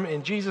firestorm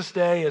in Jesus'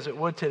 day as it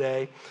would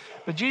today.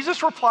 But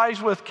Jesus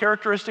replies with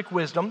characteristic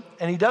wisdom,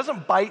 and he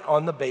doesn't bite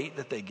on the bait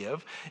that they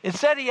give.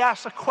 Instead, he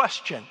asks a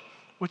question,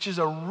 which is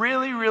a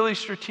really, really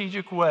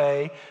strategic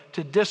way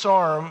to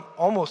disarm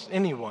almost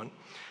anyone.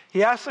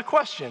 He asks a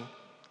question,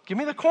 give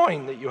me the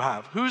coin that you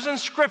have. Whose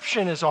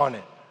inscription is on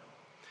it?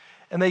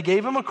 And they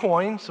gave him a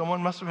coin.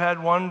 Someone must have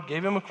had one,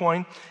 gave him a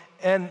coin.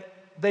 And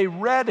they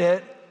read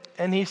it,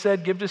 and he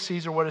said, give to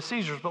Caesar what is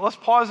Caesar's. But let's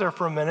pause there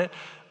for a minute.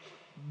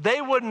 They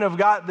wouldn't have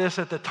got this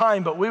at the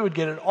time, but we would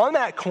get it. On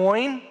that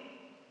coin,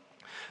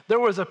 there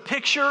was a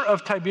picture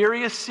of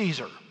Tiberius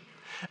Caesar.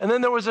 And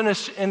then there was an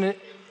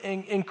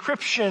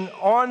encryption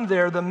on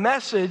there. The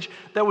message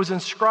that was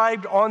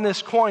inscribed on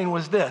this coin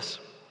was this: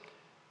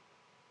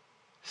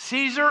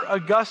 Caesar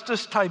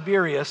Augustus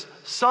Tiberius,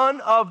 son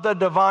of the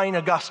divine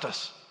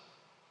Augustus.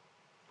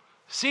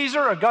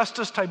 Caesar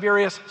Augustus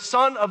Tiberius,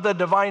 son of the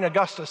divine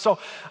Augustus. So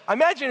I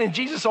imagine in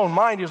Jesus' own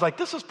mind, he was like,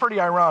 this is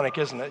pretty ironic,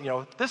 isn't it? You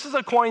know, this is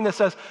a coin that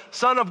says,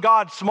 Son of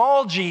God,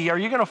 small g. Are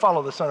you going to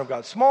follow the Son of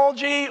God, small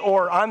g,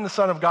 or I'm the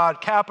Son of God,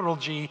 capital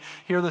G,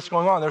 here that's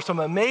going on? There's some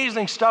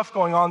amazing stuff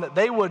going on that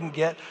they wouldn't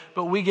get,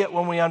 but we get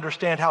when we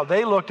understand how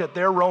they looked at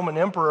their Roman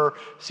emperor,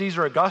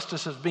 Caesar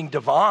Augustus, as being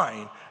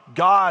divine,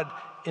 God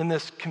in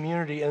this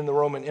community in the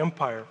Roman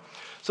Empire.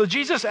 So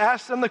Jesus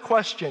asks them the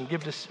question,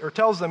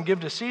 tells them, give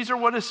to Caesar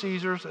what is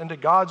Caesar's, and to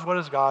God's what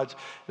is God's.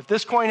 If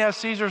this coin has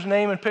Caesar's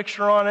name and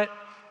picture on it,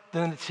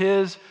 then it's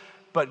his,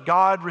 but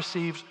God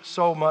receives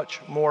so much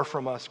more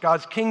from us.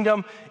 God's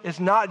kingdom is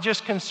not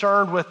just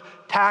concerned with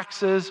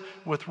taxes,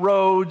 with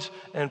roads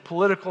and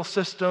political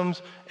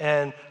systems,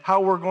 and how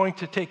we're going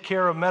to take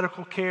care of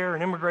medical care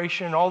and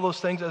immigration and all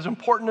those things. As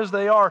important as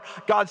they are,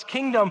 God's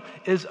kingdom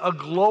is a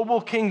global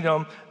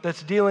kingdom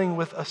that's dealing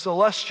with a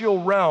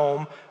celestial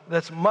realm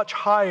that's much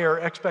higher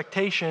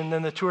expectation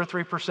than the 2 or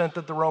 3%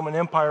 that the Roman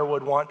Empire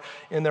would want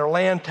in their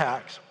land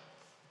tax.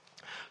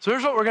 So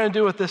here's what we're going to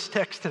do with this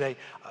text today.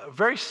 A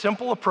very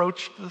simple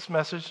approach to this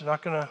message,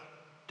 not going to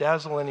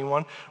dazzle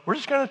anyone. We're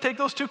just going to take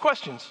those two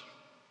questions.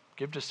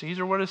 Give to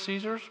Caesar what is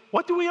Caesar's.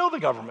 What do we owe the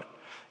government?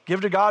 Give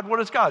to God what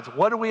is God's.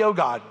 What do we owe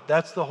God?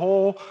 That's the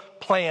whole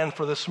plan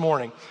for this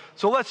morning.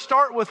 So let's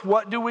start with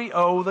what do we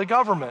owe the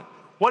government?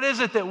 What is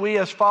it that we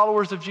as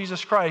followers of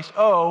Jesus Christ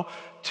owe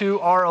to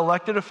our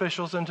elected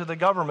officials and to the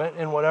government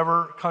in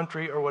whatever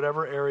country or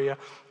whatever area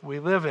we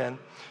live in.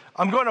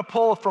 I'm going to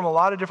pull from a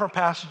lot of different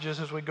passages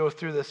as we go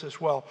through this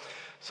as well.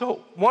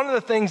 So one of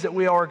the things that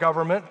we owe our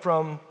government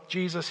from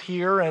Jesus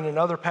here and in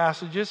other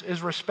passages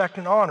is respect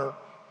and honor.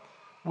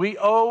 We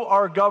owe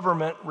our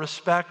government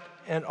respect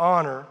and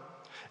honor.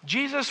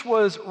 Jesus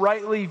was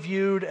rightly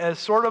viewed as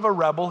sort of a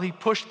rebel. He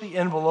pushed the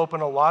envelope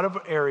in a lot of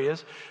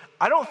areas.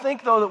 I don't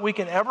think, though, that we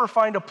can ever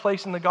find a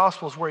place in the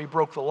Gospels where he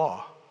broke the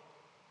law,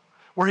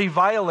 where he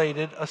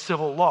violated a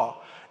civil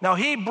law. Now,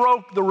 he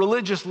broke the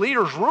religious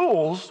leaders'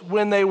 rules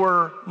when they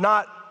were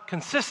not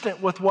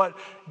consistent with what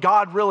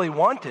God really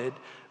wanted,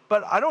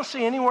 but I don't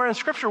see anywhere in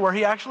Scripture where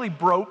he actually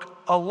broke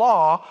a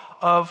law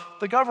of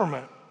the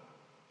government.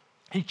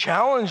 He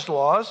challenged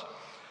laws.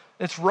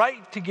 It's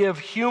right to give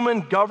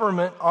human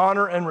government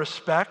honor and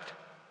respect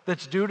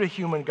that's due to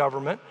human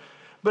government.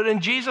 But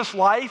in Jesus'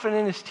 life and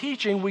in his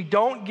teaching, we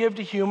don't give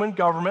to human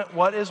government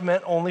what is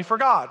meant only for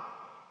God.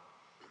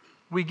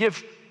 We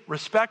give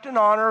respect and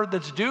honor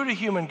that's due to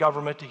human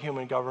government,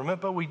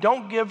 but we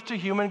don't give to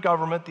human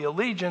government the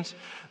allegiance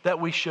that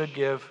we should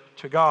give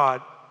to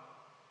God.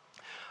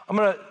 I'm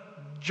going to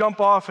jump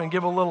off and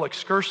give a little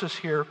excursus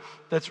here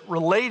that's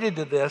related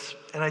to this,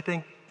 and I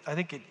think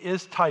it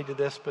is tied to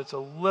this, but it's a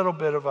little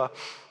bit of a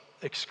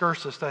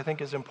excursus that I think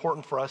is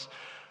important for us.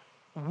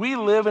 We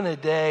live in a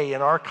day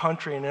in our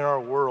country and in our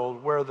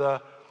world where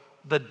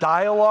the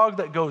dialogue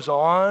that goes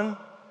on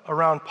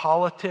around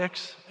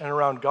politics and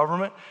around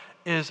government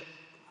is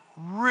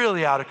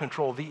really out of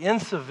control. The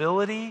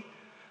incivility,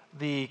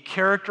 the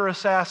character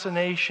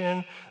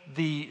assassination,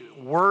 the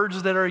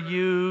words that are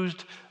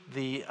used,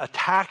 the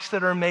attacks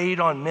that are made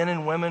on men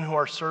and women who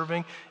are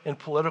serving in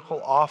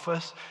political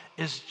office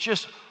is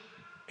just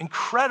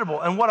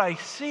incredible. And what I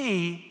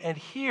see and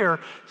hear,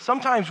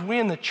 sometimes we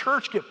in the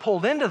church get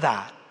pulled into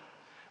that.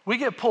 We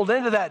get pulled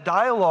into that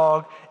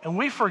dialogue and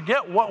we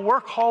forget what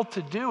we're called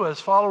to do as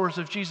followers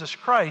of Jesus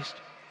Christ.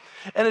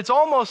 And it's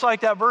almost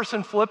like that verse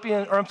in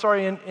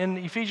in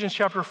Ephesians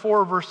chapter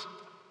 4, verse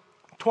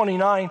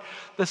 29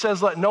 that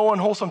says, "Let no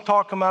unwholesome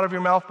talk come out of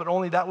your mouth, but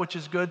only that which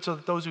is good, so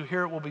that those who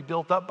hear it will be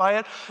built up by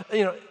it."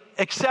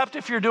 Except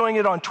if you're doing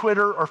it on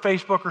Twitter or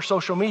Facebook or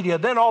social media,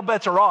 then all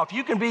bets are off.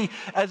 You can be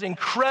as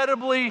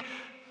incredibly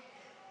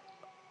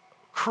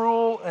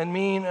cruel and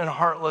mean and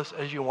heartless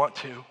as you want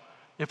to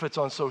if it's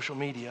on social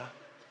media.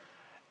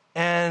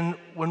 And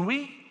when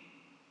we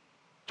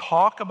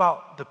talk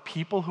about the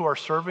people who are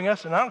serving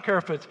us, and I don't care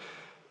if it's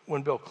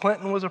when Bill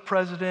Clinton was a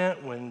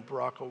president, when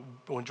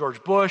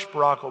George Bush,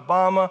 Barack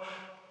Obama,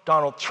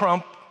 Donald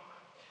Trump,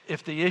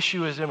 if the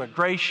issue is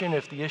immigration,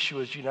 if the issue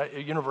is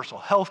universal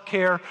health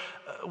care,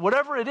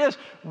 whatever it is,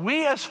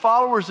 we as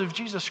followers of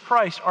Jesus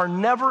Christ are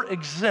never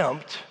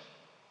exempt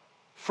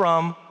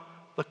from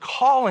the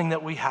calling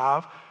that we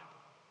have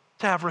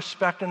to have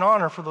respect and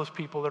honor for those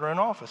people that are in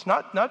office.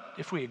 Not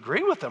if we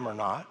agree with them or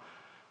not,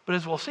 but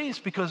as we'll see, it's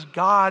because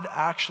God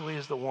actually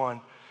is the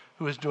one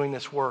who is doing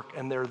this work,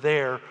 and they're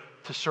there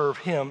to serve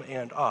him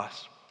and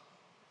us.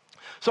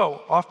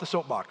 So, off the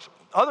soapbox.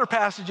 Other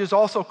passages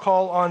also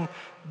call on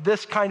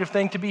this kind of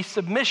thing to be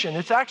submission.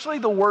 It's actually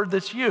the word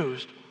that's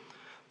used.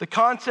 The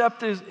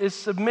concept is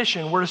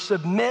submission. We're to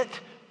submit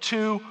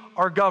to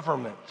our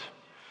government.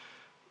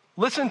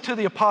 Listen to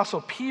the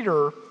Apostle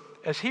Peter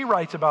as he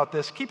writes about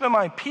this. Keep in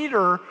mind,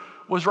 Peter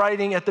was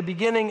writing at the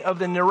beginning of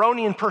the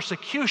Neronian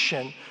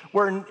persecution,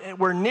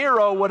 where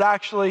Nero would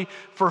actually,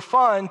 for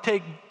fun,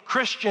 take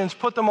Christians,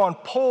 put them on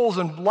poles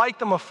and light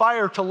them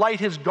afire to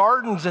light his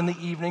gardens in the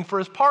evening for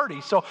his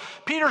party. So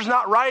Peter's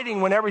not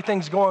writing when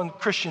everything's going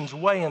Christians'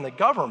 way in the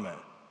government.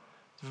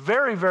 It's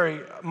very,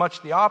 very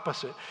much the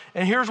opposite.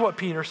 And here's what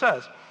Peter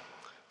says: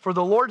 "For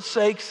the Lord's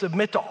sake,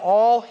 submit to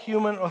all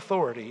human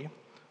authority,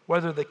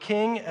 whether the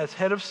king as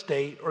head of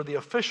state or the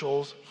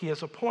officials he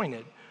has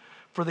appointed.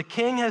 For the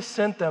king has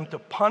sent them to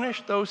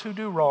punish those who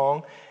do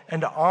wrong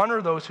and to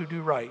honor those who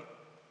do right.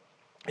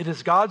 It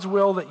is God's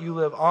will that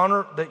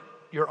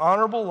your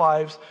honorable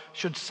lives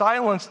should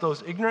silence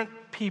those ignorant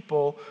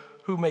people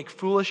who make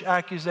foolish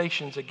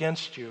accusations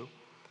against you.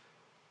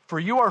 For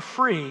you are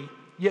free,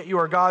 yet you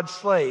are God's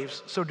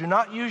slaves, so do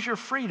not use your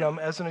freedom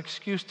as an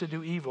excuse to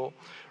do evil.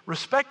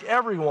 Respect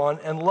everyone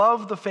and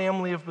love the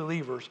family of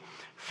believers.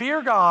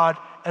 Fear God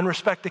and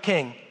respect the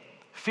king."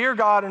 Fear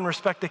God and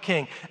respect the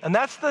king. And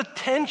that's the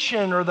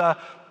tension or the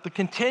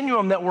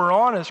continuum that we're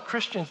on as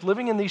Christians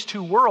living in these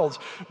two worlds.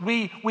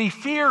 We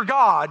fear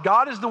God.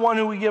 God is the one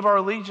who we give our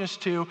allegiance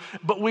to,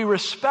 but we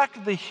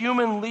respect the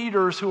human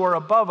leaders who are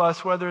above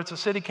us, whether it's a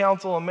city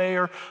council, a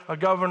mayor, a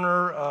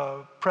governor,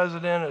 a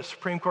president, a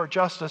Supreme Court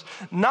justice,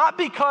 not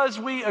because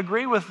we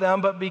agree with them,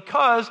 but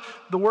because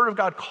the Word of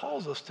God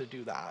calls us to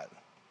do that.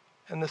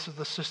 And this is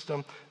the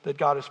system that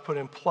God has put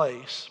in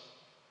place.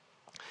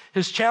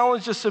 His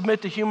challenge to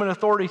submit to human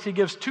authorities, he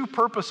gives two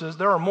purposes.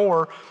 There are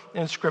more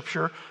in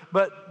Scripture,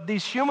 but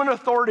these human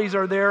authorities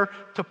are there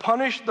to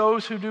punish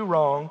those who do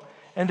wrong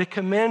and to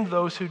commend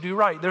those who do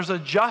right. There's a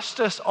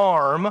justice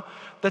arm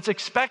that's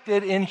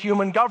expected in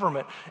human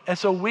government. And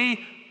so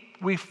we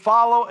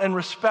follow and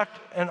respect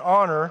and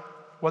honor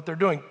what they're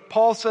doing.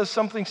 Paul says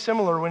something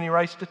similar when he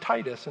writes to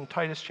Titus in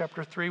Titus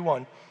chapter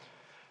 3:1.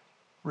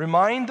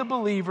 Remind the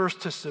believers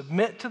to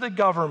submit to the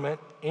government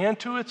and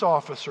to its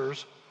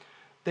officers.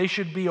 They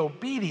should be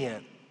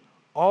obedient,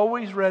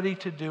 always ready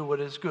to do what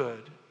is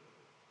good.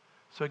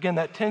 So again,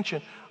 that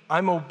tension.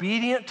 I'm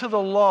obedient to the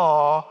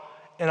law,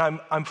 and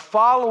I'm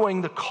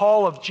following the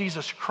call of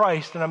Jesus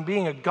Christ, and I'm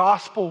being a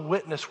gospel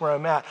witness where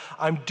I'm at.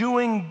 I'm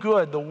doing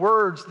good. The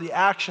words, the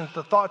actions,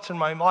 the thoughts in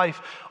my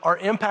life are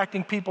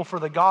impacting people for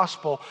the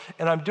gospel,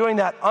 and I'm doing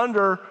that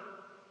under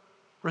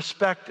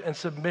respect and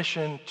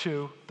submission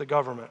to the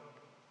government.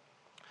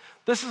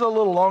 This is a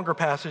little longer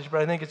passage,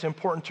 but I think it's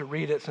important to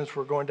read it since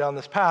we're going down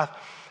this path.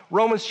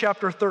 Romans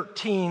chapter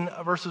 13,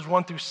 verses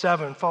 1 through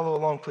 7. Follow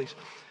along, please.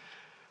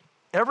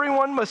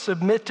 Everyone must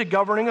submit to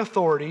governing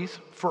authorities,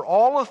 for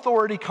all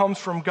authority comes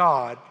from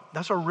God.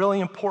 That's a really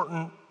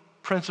important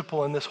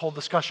principle in this whole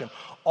discussion.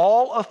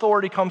 All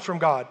authority comes from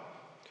God.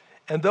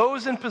 And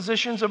those in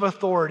positions of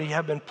authority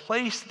have been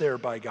placed there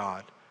by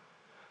God.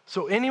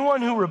 So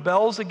anyone who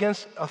rebels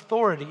against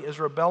authority is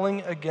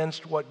rebelling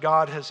against what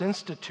God has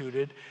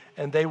instituted,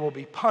 and they will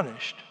be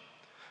punished.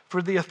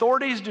 For the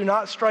authorities do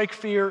not strike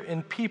fear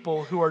in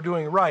people who are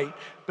doing right,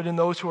 but in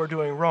those who are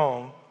doing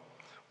wrong.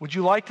 Would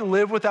you like to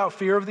live without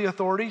fear of the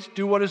authorities?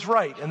 Do what is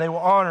right, and they will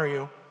honor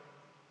you.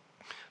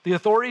 The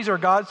authorities are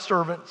God's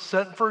servants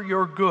sent for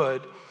your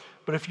good,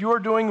 but if you are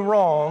doing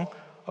wrong,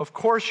 of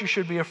course you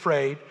should be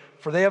afraid,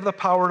 for they have the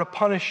power to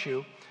punish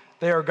you.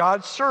 They are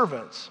God's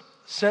servants,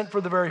 sent for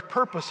the very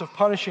purpose of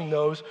punishing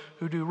those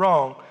who do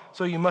wrong.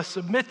 So you must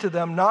submit to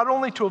them, not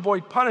only to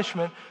avoid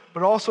punishment,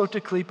 but also to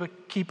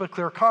keep a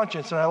clear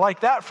conscience. And I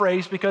like that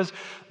phrase because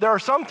there are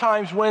some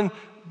times when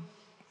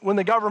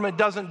the government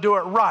doesn't do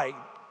it right,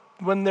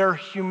 when their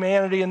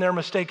humanity and their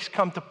mistakes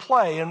come to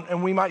play,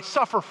 and we might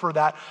suffer for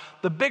that.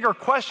 The bigger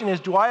question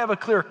is, do I have a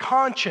clear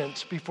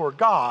conscience before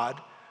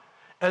God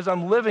as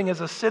I'm living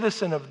as a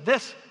citizen of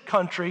this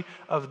country,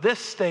 of this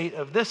state,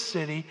 of this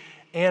city,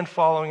 and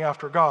following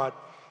after God?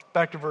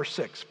 Back to verse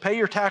 6. Pay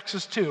your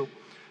taxes too.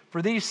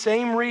 For these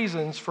same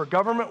reasons, for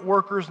government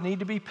workers need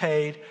to be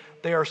paid.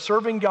 They are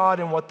serving God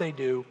in what they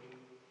do.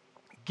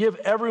 Give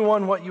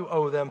everyone what you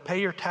owe them. Pay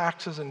your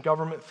taxes and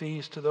government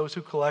fees to those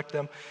who collect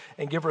them,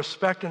 and give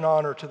respect and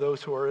honor to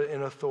those who are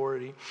in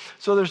authority.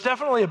 So there's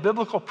definitely a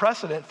biblical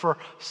precedent for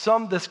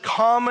this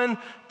common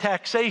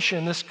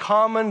taxation, this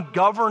common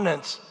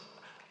governance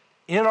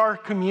in our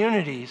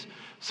communities,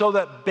 so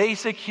that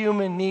basic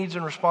human needs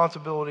and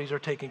responsibilities are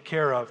taken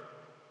care of.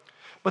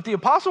 But the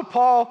Apostle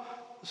Paul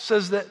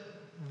says that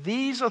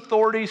these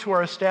authorities who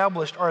are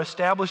established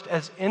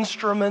as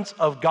instruments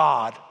of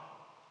God.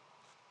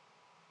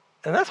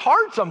 And that's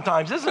hard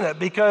sometimes, isn't it?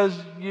 Because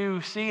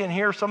you see and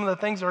hear some of the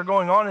things that are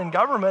going on in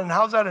government, and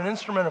how's that an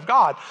instrument of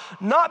God?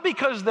 Not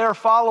because they're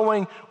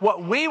following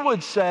what we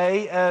would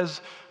say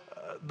as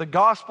the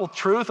gospel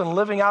truth and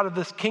living out of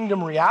this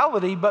kingdom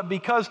reality, but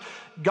because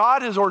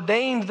God has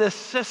ordained this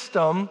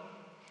system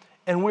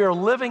and we are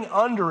living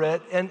under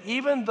it, and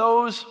even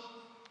those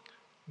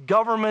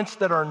governments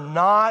that are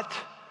not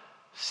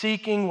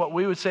seeking what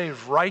we would say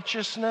is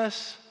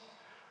righteousness,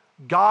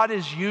 God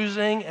is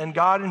using, and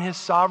God in His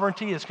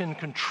sovereignty is in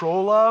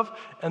control of,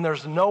 and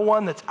there's no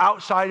one that's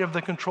outside of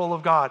the control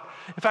of God.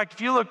 In fact,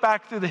 if you look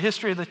back through the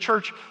history of the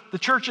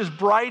church's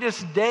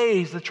brightest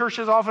days, the church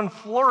has often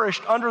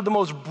flourished under the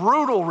most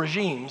brutal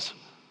regimes.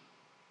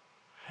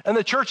 And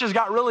the church has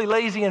got really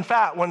lazy and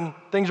fat when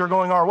things are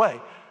going our way.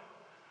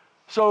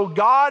 So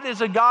God is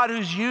a God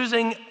who's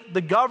using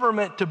the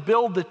government to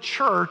build the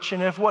church,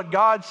 and if what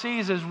God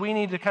sees is we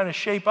need to kind of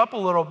shape up a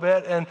little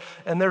bit, and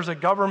there's a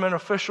government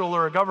official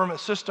or a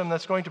government system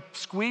that's going to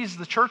squeeze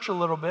the church a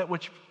little bit,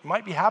 which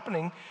might be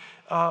happening,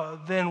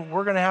 then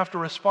we're going to have to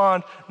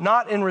respond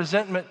not in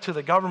resentment to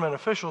the government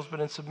officials, but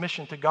in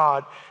submission to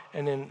God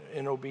and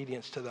in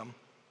obedience to them.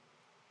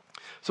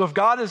 So if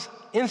God has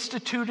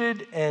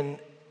instituted and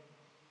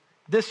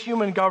this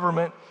human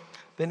government,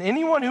 then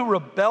anyone who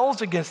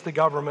rebels against the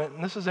government,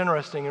 and this is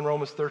interesting in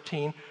Romans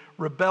 13,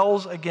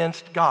 rebels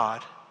against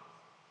God.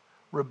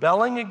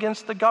 Rebelling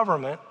against the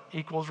government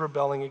equals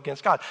rebelling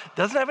against God. It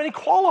doesn't have any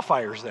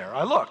qualifiers there.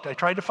 I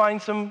tried to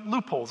find some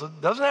loopholes.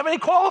 It doesn't have any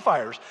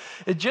qualifiers.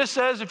 It just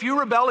says if you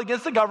rebel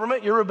against the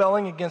government, you're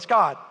rebelling against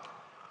God.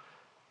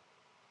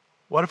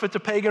 What if it's a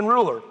pagan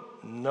ruler?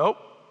 Nope.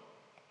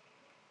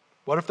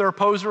 What if they're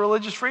opposed to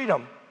religious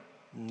freedom?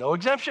 No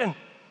exemption.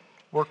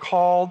 We're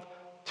called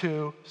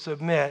to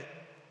submit,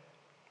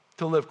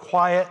 to live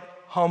quiet,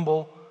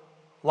 humble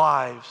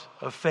lives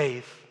of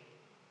faith.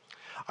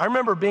 I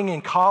remember being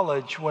in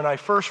college when I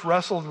first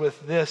wrestled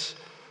with this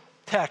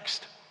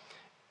text,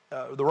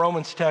 the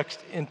Romans text,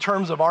 in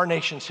terms of our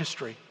nation's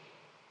history.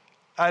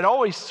 I'd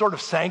always sort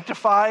of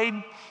sanctified,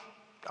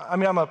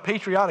 I'm a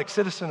patriotic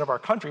citizen of our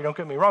country, don't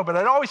get me wrong, but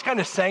I'd always kind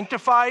of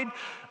sanctified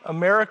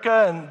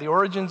America and the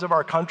origins of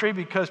our country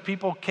because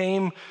people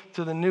came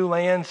to the new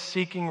land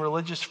seeking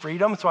religious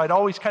freedom, so I'd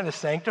always kind of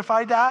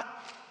sanctified that.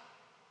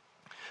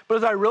 But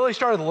as I really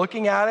started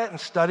looking at it and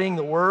studying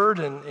the Word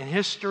and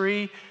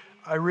history,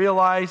 I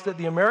realized that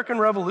the American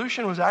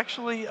Revolution was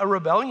actually a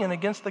rebellion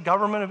against the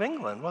government of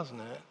England,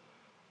 wasn't it?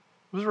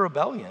 It was a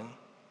rebellion.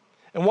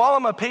 And while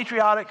I'm a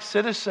patriotic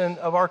citizen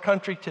of our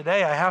country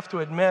today, I have to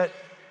admit,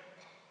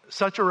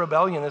 such a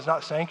rebellion is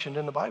not sanctioned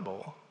in the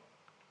Bible.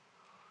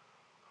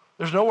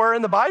 There's nowhere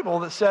in the Bible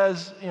that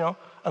says,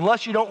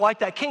 unless you don't like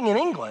that king in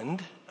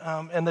England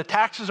and the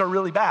taxes are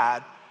really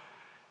bad,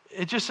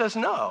 it just says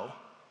no.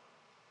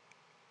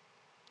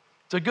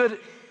 It's a good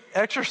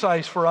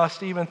exercise for us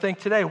to even think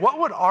today, what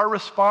would our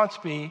response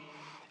be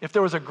if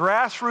there was a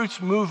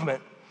grassroots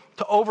movement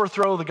to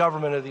overthrow the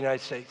government of the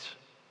United States?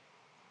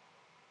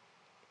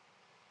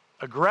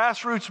 A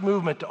grassroots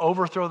movement to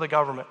overthrow the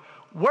government.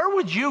 Where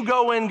would you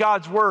go in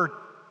God's word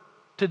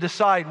to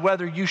decide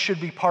whether you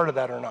should be part of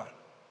that or not?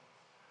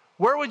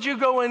 Where would you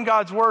go in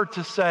God's word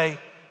to say,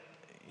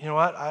 you know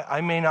what,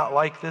 I may not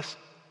like this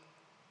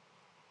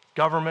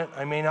government,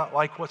 I may not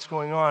like what's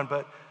going on,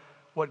 but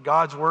what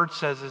God's word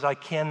says is I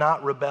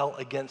cannot rebel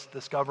against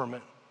this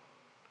government.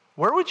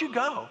 Where would you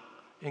go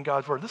in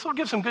God's word? This will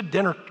give some good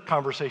dinner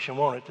conversation,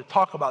 won't it, to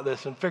talk about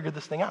this and figure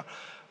this thing out.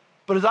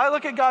 But as I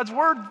look at God's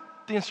word,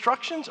 the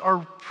instructions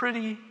are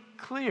pretty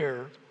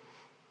clear.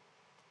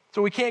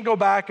 So we can't go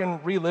back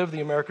and relive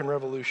the American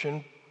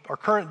Revolution. Our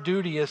current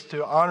duty is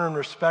to honor and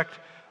respect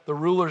the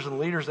rulers and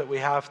leaders that we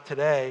have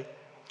today.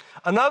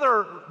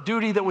 Another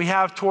duty that we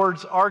have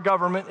towards our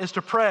government is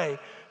to pray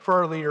for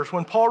our leaders.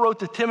 When Paul wrote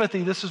to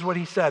Timothy, this is what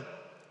he said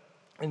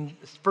in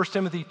 1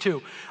 Timothy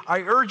 2. I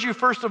urge you,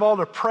 first of all,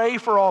 to pray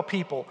for all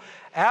people.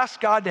 Ask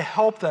God to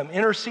help them,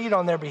 intercede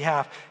on their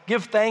behalf,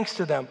 give thanks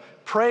to them.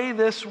 Pray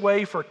this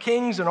way for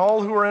kings and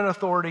all who are in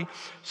authority,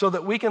 so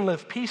that we can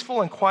live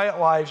peaceful and quiet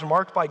lives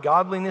marked by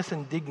godliness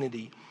and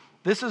dignity.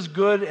 This is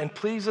good and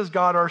pleases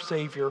God our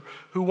Savior,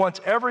 who wants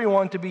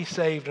everyone to be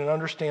saved and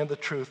understand the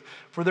truth.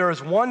 For there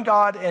is one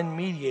God and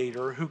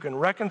mediator who can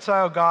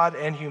reconcile God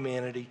and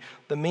humanity,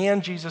 the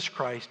man Jesus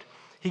Christ.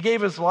 He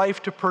gave his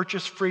life to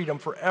purchase freedom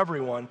for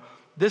everyone.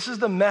 This is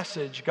the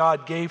message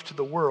God gave to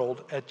the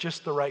world at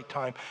just the right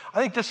time.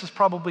 I think this is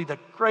probably the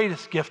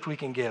greatest gift we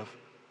can give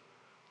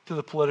to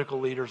the political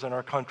leaders in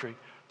our country,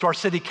 to our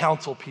city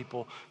council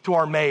people, to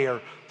our mayor,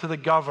 to the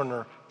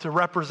governor,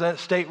 to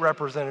state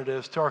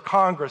representatives, to our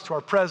Congress, to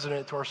our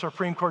president, to our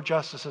Supreme Court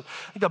justices.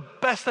 I think the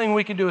best thing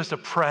we can do is to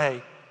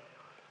pray,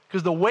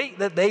 because the weight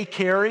that they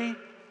carry,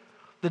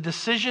 the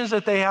decisions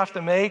that they have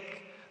to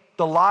make,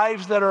 the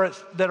lives that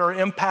are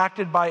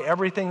impacted by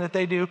everything that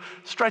they do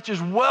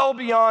stretches well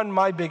beyond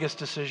my biggest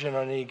decision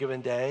on any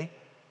given day.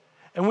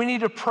 And we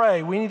need to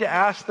pray. We need to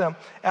ask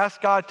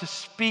God to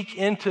speak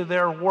into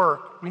their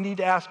work. We need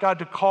to ask God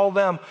to call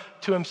them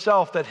to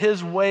himself, that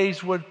his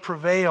ways would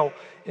prevail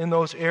in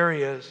those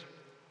areas.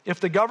 If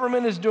the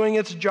government is doing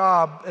its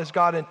job as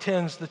God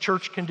intends, the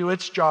church can do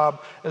its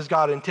job as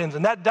God intends.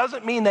 And that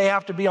doesn't mean they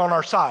have to be on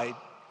our side.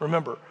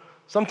 Remember,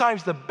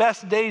 sometimes the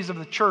best days of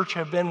the church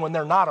have been when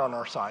they're not on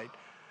our side.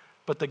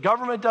 But the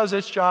government does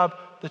its job,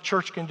 the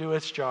church can do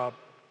its job.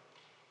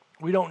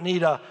 We don't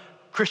need a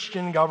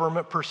Christian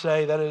government per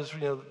se, that is,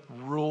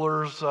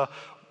 rulers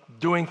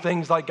doing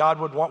things like God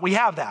would want. We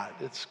have that.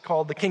 It's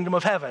called the kingdom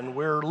of heaven.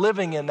 We're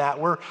living in that.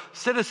 We're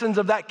citizens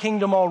of that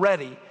kingdom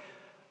already.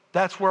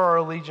 That's where our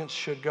allegiance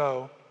should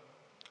go.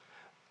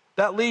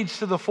 That leads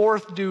to the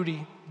fourth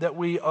duty that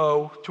we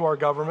owe to our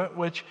government,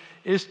 which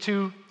is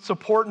to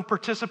support and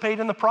participate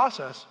in the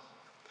process.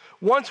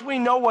 Once we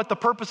know what the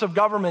purpose of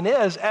government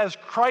is, as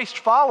Christ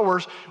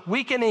followers,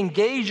 we can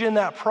engage in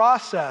that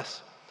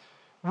process.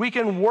 We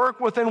can work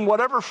within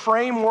whatever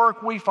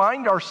framework we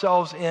find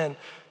ourselves in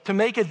to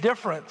make a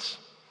difference.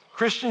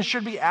 Christians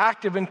should be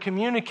active in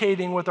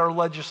communicating with our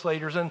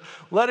legislators and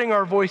letting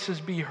our voices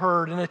be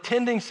heard and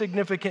attending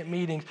significant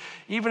meetings,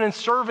 even in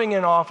serving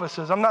in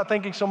offices. I'm not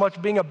thinking so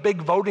much being a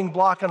big voting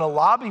block and a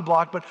lobby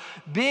block, but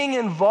being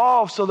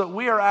involved so that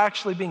we are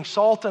actually being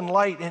salt and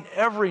light in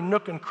every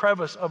nook and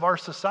crevice of our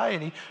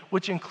society,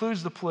 which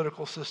includes the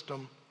political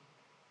system.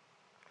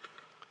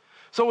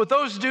 So with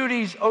those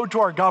duties owed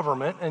to our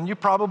government, and you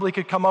probably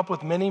could come up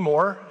with many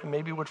more, and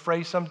maybe would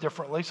phrase some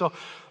differently. So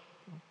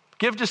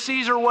give to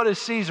Caesar what is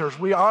Caesar's.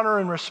 We honor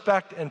and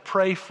respect and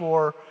pray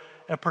for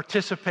and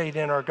participate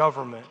in our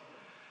government.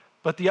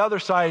 But the other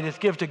side is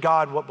give to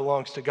God what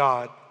belongs to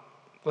God.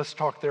 Let's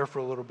talk there for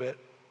a little bit.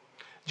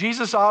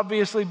 Jesus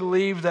obviously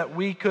believed that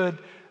we could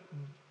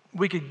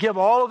give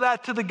all of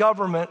that to the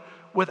government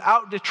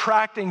without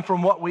detracting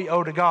from what we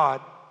owe to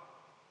God.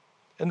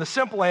 And the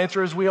simple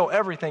answer is we owe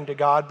everything to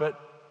God, but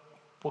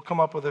we'll come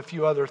up with a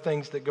few other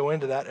things that go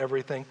into that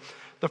everything.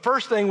 The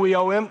first thing we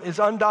owe him is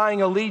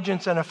undying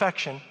allegiance and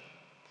affection.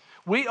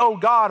 We owe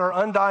God our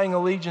undying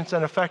allegiance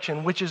and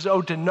affection, which is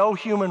owed to no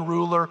human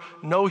ruler,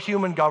 no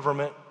human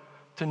government,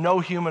 to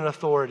no human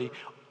authority.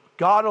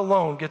 God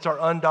alone gets our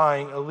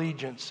undying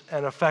allegiance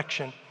and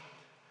affection.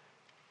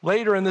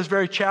 Later in this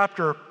very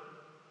chapter,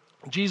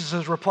 Jesus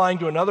is replying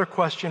to another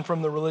question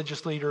from the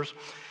religious leaders.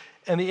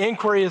 And the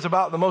inquiry is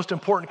about the most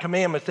important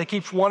commandments. They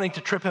keep wanting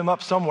to trip him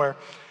up somewhere.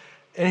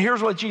 And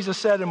here's what Jesus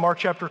said in Mark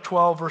chapter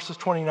 12, verses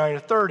 29 to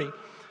 30.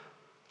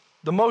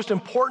 The most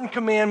important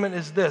commandment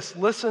is this: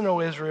 listen, O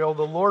Israel,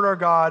 the Lord our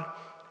God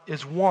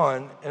is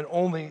one and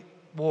only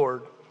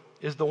Lord,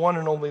 is the one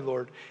and only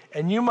Lord.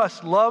 And you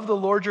must love the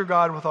Lord your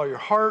God with all your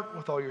heart,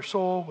 with all your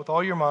soul, with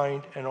all your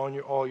mind, and on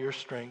all your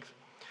strength.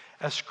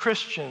 As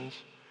Christians,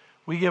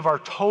 we give our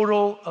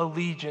total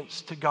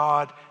allegiance to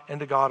God and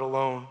to God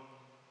alone,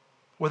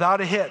 without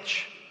a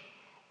hitch.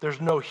 There's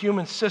no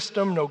human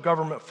system, no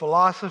government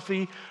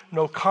philosophy,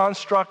 no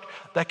construct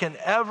that can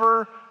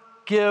ever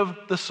give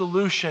the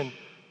solution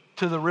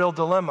to the real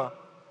dilemma.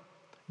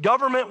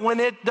 Government, when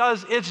it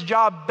does its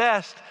job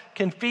best,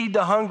 can feed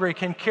the hungry,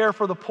 can care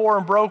for the poor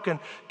and broken,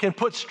 can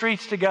put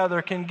streets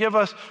together, can give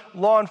us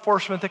law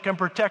enforcement that can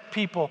protect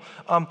people.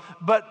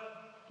 But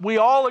we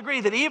all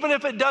agree that even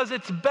if it does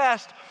its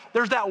best,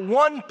 there's that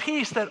one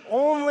piece that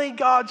only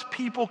God's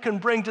people can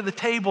bring to the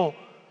table,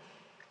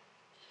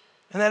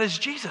 and that is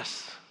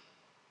Jesus.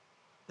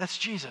 That's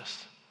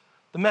Jesus,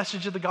 the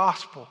message of the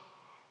gospel,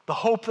 the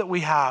hope that we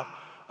have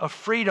of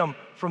freedom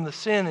from the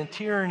sin and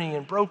tyranny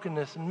and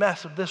brokenness and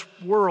mess of this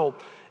world,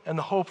 and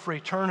the hope for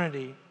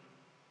eternity.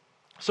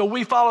 So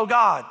we follow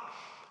God,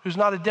 who's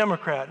not a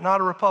Democrat,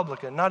 not a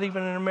Republican, not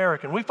even an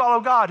American. We follow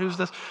God, who's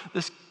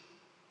this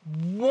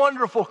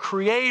wonderful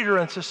creator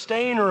and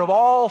sustainer of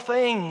all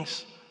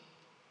things.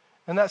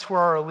 And that's where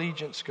our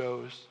allegiance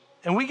goes.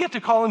 And we get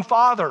to call him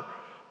Father.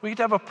 We get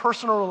to have a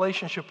personal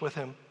relationship with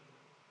him.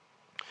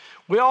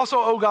 We also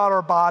owe God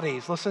our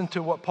bodies. Listen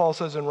to what Paul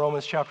says in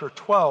Romans chapter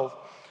 12.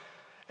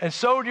 And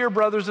so, dear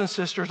brothers and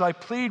sisters, I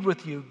plead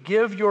with you,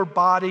 give your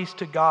bodies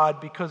to God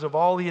because of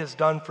all he has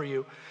done for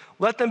you.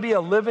 Let them be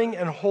a living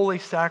and holy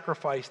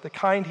sacrifice, the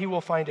kind he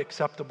will find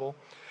acceptable.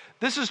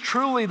 This is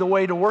truly the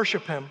way to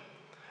worship him.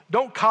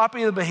 Don't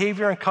copy the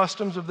behavior and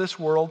customs of this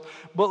world,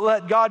 but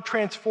let God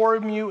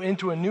transform you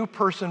into a new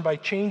person by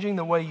changing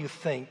the way you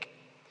think.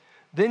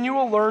 Then you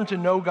will learn to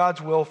know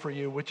God's will for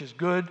you, which is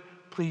good,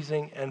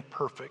 pleasing, and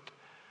perfect.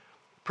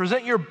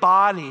 Present your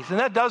bodies, and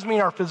that does mean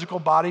our physical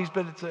bodies,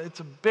 but it's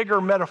a bigger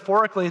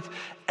metaphorically. It's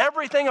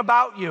everything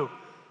about you.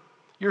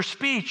 Your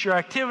speech, your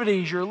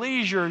activities, your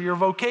leisure, your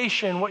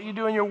vocation, what you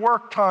do in your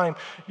work time,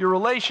 your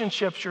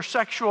relationships, your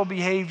sexual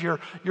behavior,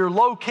 your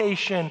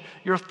location,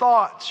 your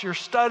thoughts, your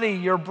study,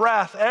 your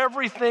breath,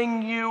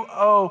 everything you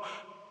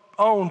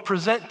own,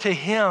 present to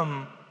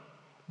him.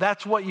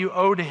 That's what you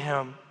owe to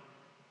him.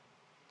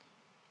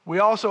 We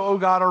also owe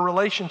God our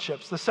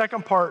relationships. The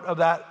second part of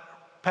that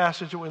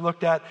passage that we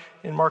looked at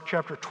in Mark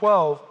chapter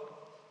 12,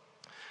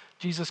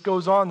 Jesus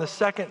goes on, the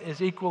second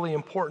is equally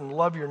important.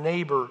 Love your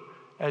neighbor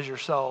as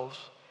yourselves.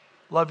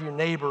 Love your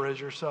neighbor as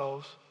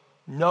yourselves.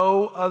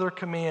 No other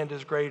command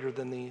is greater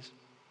than these.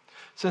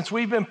 Since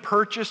we've been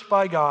purchased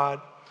by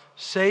God,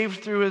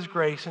 saved through his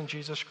grace in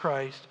Jesus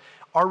Christ,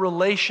 our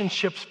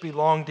relationships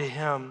belong to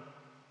him.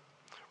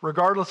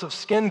 Regardless of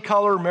skin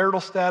color, marital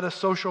status,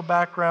 social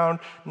background,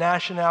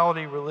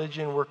 nationality,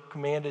 religion, we're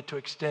commanded to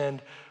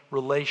extend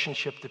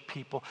relationship to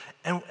people.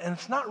 And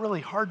it's not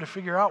really hard to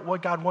figure out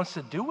what God wants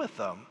to do with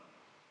them.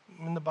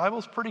 I mean, the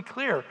Bible's pretty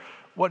clear.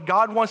 What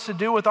God wants to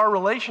do with our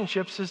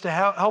relationships is to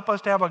help us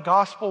to have a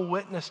gospel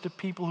witness to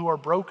people who are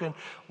broken,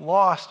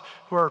 lost,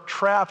 who are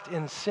trapped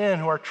in sin,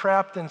 who are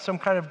trapped in some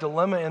kind of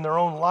dilemma in their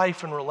own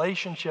life and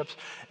relationships.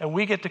 And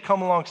we get to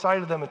come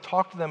alongside of them and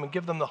talk to them and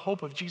give them the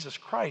hope of Jesus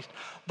Christ.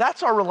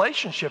 That's our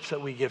relationships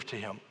that we give to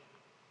him.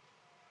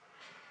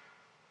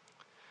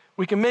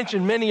 We can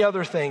mention many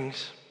other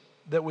things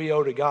that we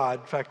owe to God.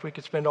 In fact, we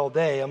could spend all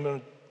day. I'm going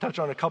to touch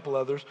on a couple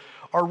others.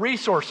 Our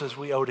resources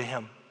we owe to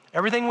him.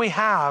 Everything we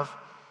have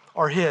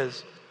are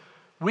his.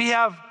 We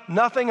have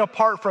nothing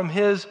apart from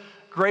his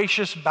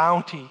gracious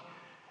bounty.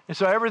 And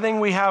so everything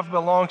we have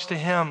belongs to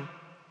him.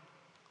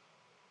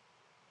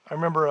 I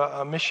remember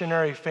a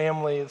missionary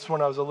family, it's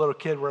when I was a little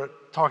kid, we're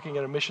talking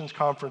at a missions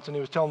conference, and he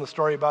was telling the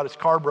story about his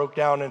car broke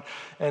down,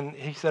 and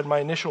he said, my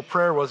initial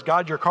prayer was,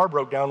 God, your car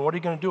broke down. What are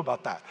you going to do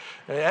about that?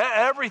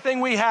 Everything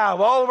we have,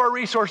 all of our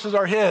resources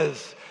are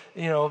his.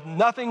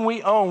 Nothing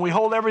we own. We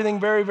hold everything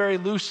very, very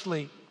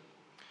loosely.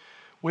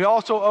 We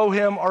also owe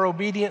him our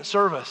obedient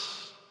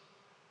service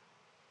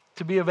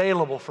to be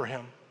available for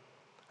him.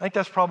 I think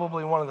that's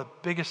probably one of the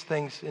biggest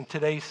things in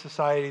today's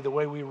society, the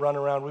way we run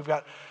around. We've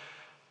got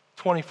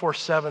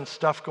 24/7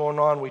 stuff going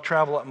on. We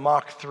travel at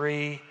Mach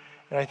 3,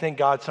 and I think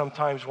God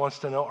sometimes wants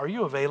to know, are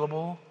you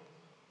available?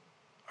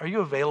 Are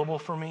you available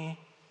for me?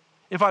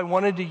 If I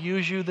wanted to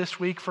use you this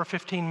week for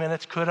 15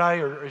 minutes, could I?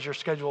 Or is your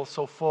schedule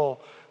so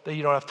full that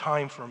you don't have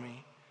time for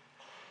me?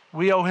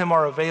 We owe him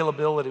our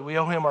availability. We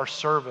owe him our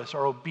service,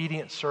 our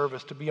obedient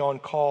service, to be on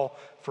call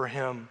for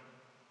him.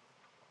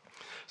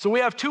 So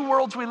we have two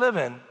worlds we live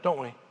in, don't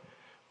we?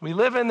 We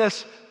live in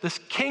this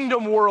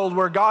kingdom world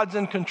where God's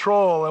in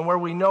control and where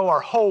we know our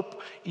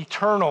hope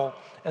eternal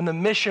and the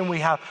mission we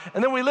have.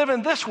 And then we live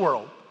in this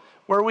world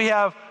where we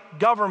have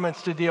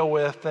governments to deal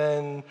with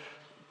and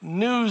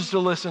news to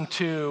listen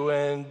to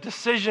and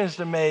decisions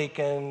to make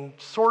and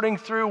sorting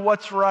through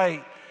what's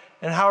right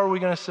and how are we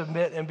going to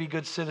submit and be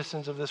good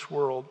citizens of this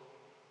world.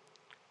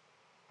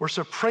 We're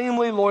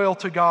supremely loyal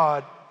to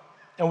God,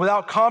 and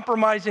without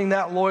compromising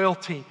that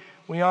loyalty,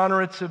 We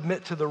honor and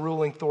submit to the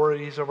ruling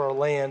authorities of our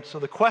land. So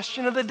the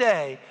question of the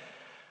day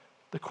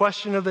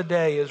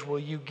is, will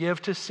you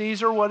give to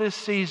Caesar what is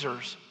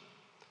Caesar's?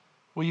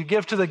 Will you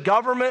give to the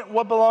government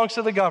what belongs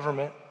to the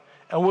government?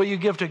 And will you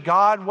give to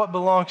God what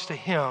belongs to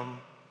him?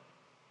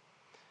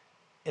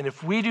 And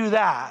if we do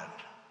that,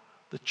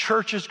 the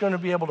church is going to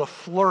be able to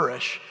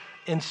flourish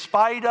in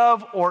spite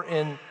of or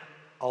in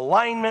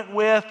alignment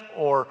with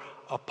or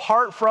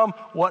apart from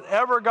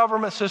whatever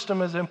government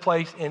system is in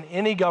place in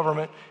any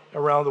government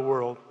around the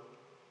world.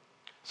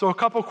 So a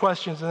couple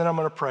questions and then I'm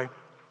going to pray.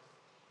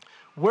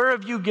 Where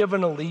have you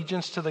given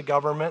allegiance to the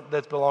government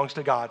that belongs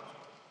to God?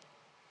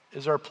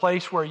 Is there a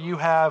place where you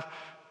have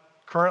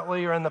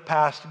currently or in the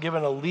past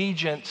given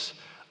allegiance,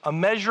 a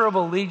measure of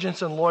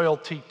allegiance and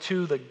loyalty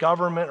to the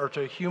government or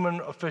to human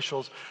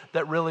officials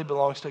that really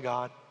belongs to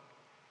God?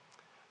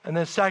 And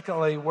then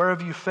secondly, where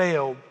have you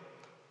failed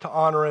to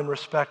honor and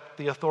respect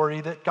the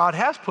authority that God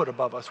has put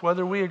above us?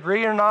 Whether we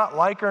agree or not,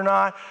 like or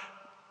not,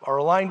 are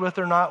aligned with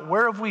or not,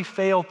 where have we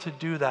failed to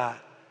do that?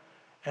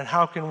 And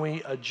how can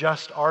we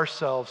adjust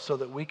ourselves so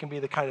that we can be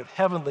the kind of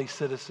heavenly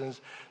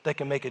citizens that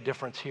can make a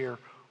difference here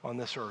on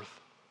this earth?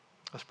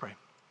 Let's pray.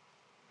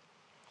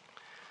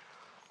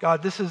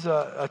 God, this is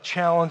a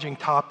challenging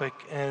topic,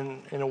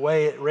 and in a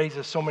way it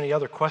raises so many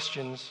other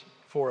questions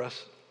for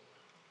us.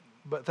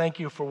 But thank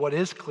you for what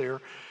is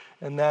clear,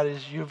 and that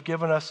is you've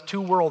given us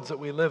two worlds that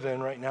we live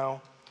in right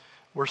now.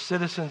 We're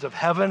citizens of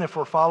heaven if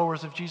we're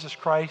followers of Jesus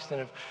Christ and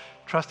have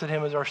trusted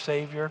him as our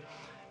Savior.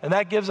 And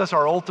that gives us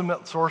our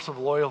ultimate source of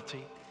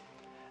loyalty.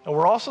 And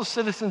we're also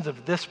citizens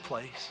of this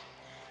place.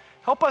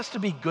 Help us to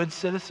be good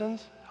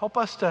citizens. Help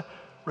us to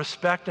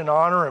respect and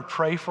honor and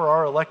pray for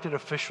our elected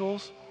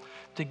officials,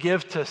 to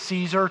give to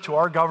Caesar, to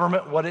our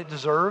government, what it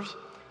deserves,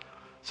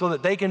 so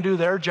that they can do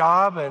their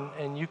job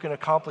and you can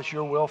accomplish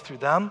your will through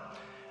them.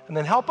 And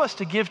then help us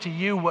to give to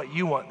you what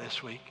you want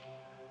this week,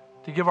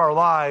 to give our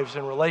lives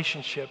and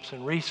relationships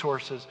and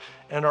resources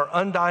and our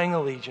undying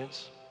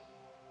allegiance.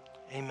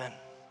 Amen.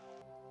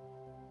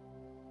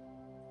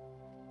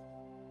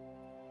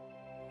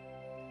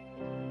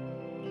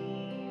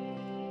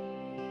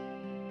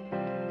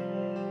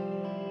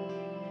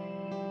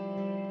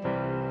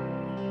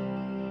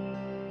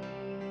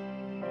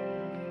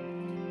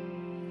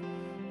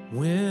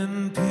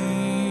 When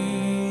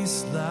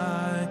peace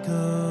like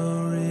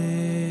a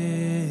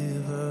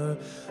river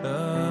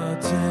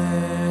attendeth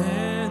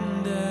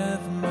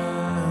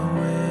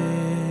my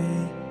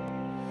way,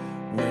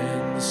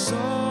 when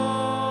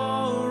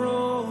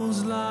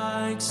sorrows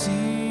like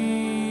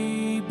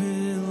sea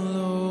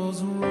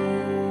billows roll,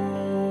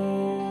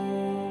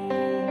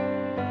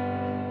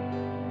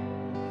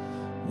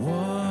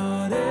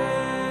 whatever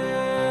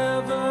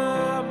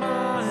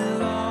my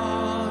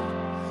lot,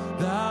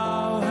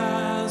 thou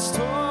hast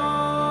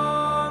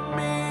taught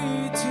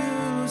me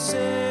to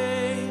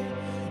say,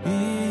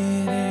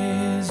 it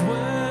is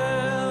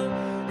well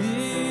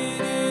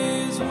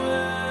with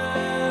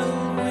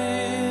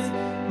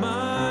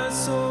my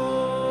soul.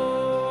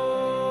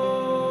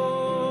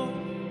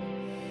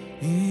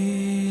 It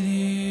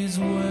is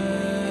well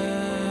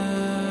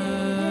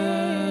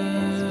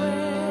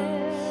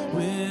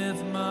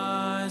with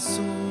my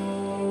soul.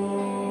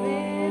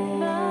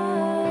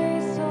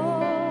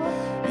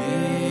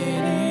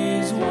 It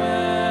is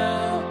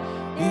well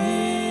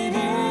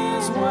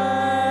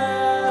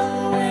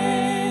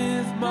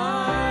with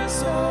my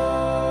soul.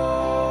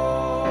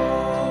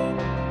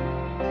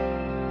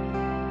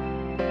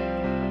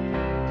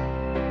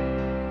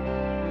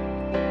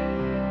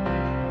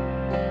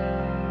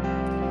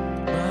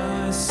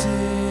 My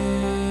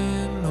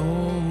sin,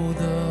 oh,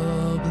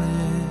 the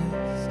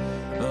bliss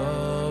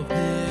of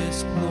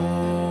this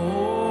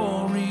glorious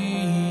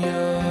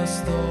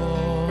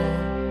thought.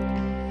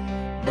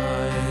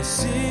 My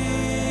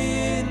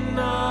sin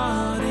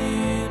not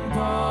in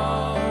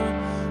part,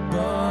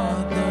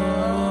 but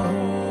the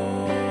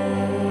whole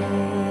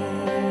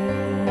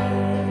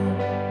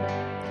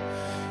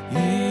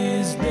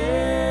is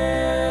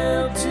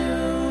nailed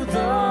to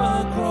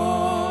the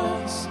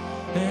cross,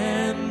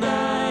 and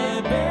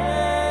I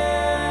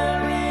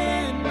bear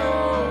it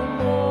no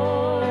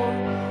more.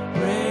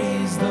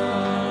 Praise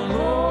the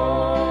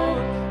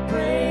Lord,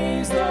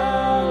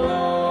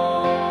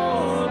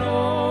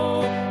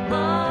 oh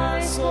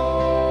my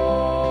soul.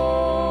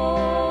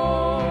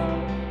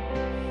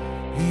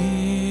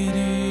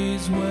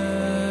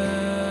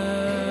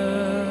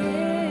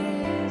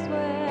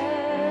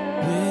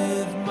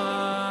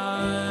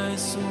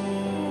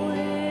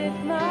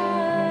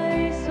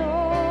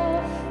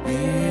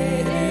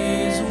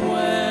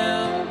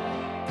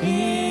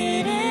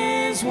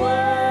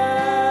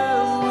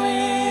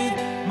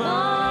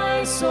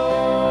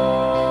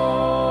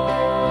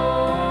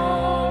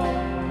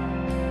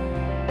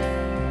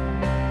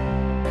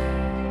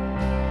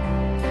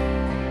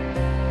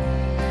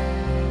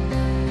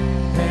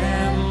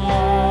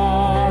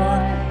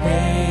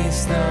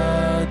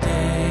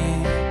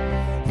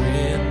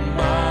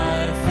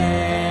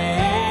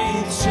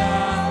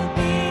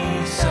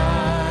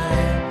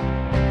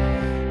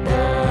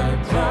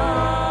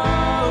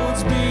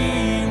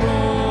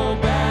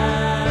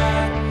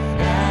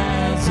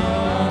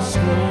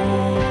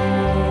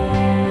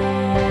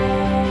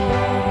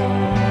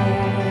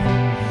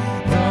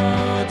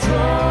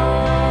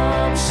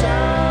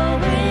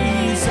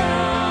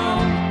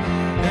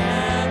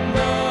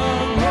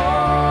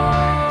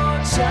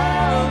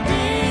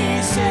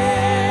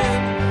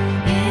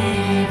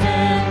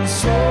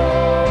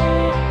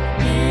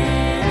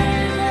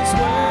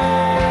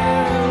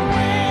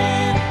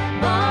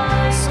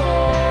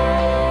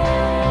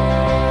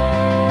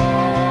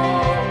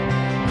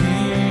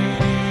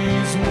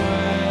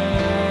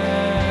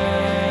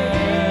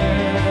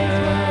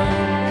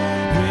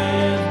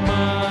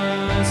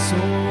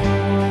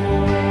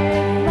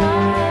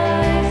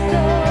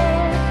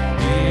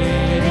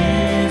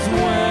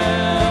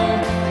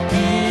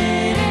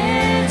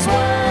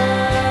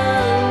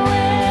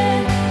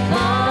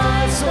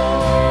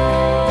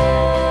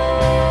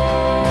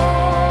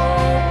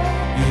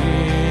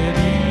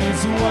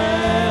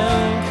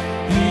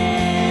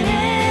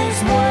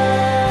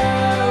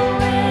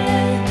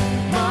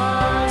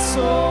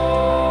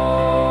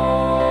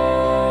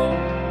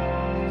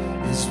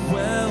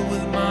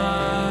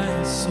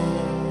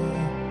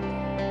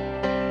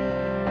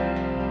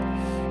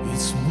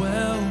 it's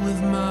well with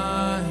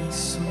my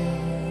soul.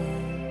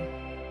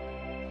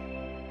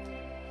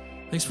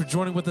 Thanks for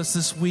joining with us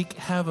this week.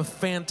 Have a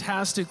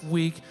fantastic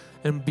week,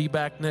 and be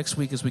back next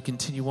week as we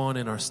continue on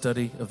in our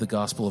study of the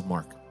Gospel of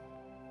Mark.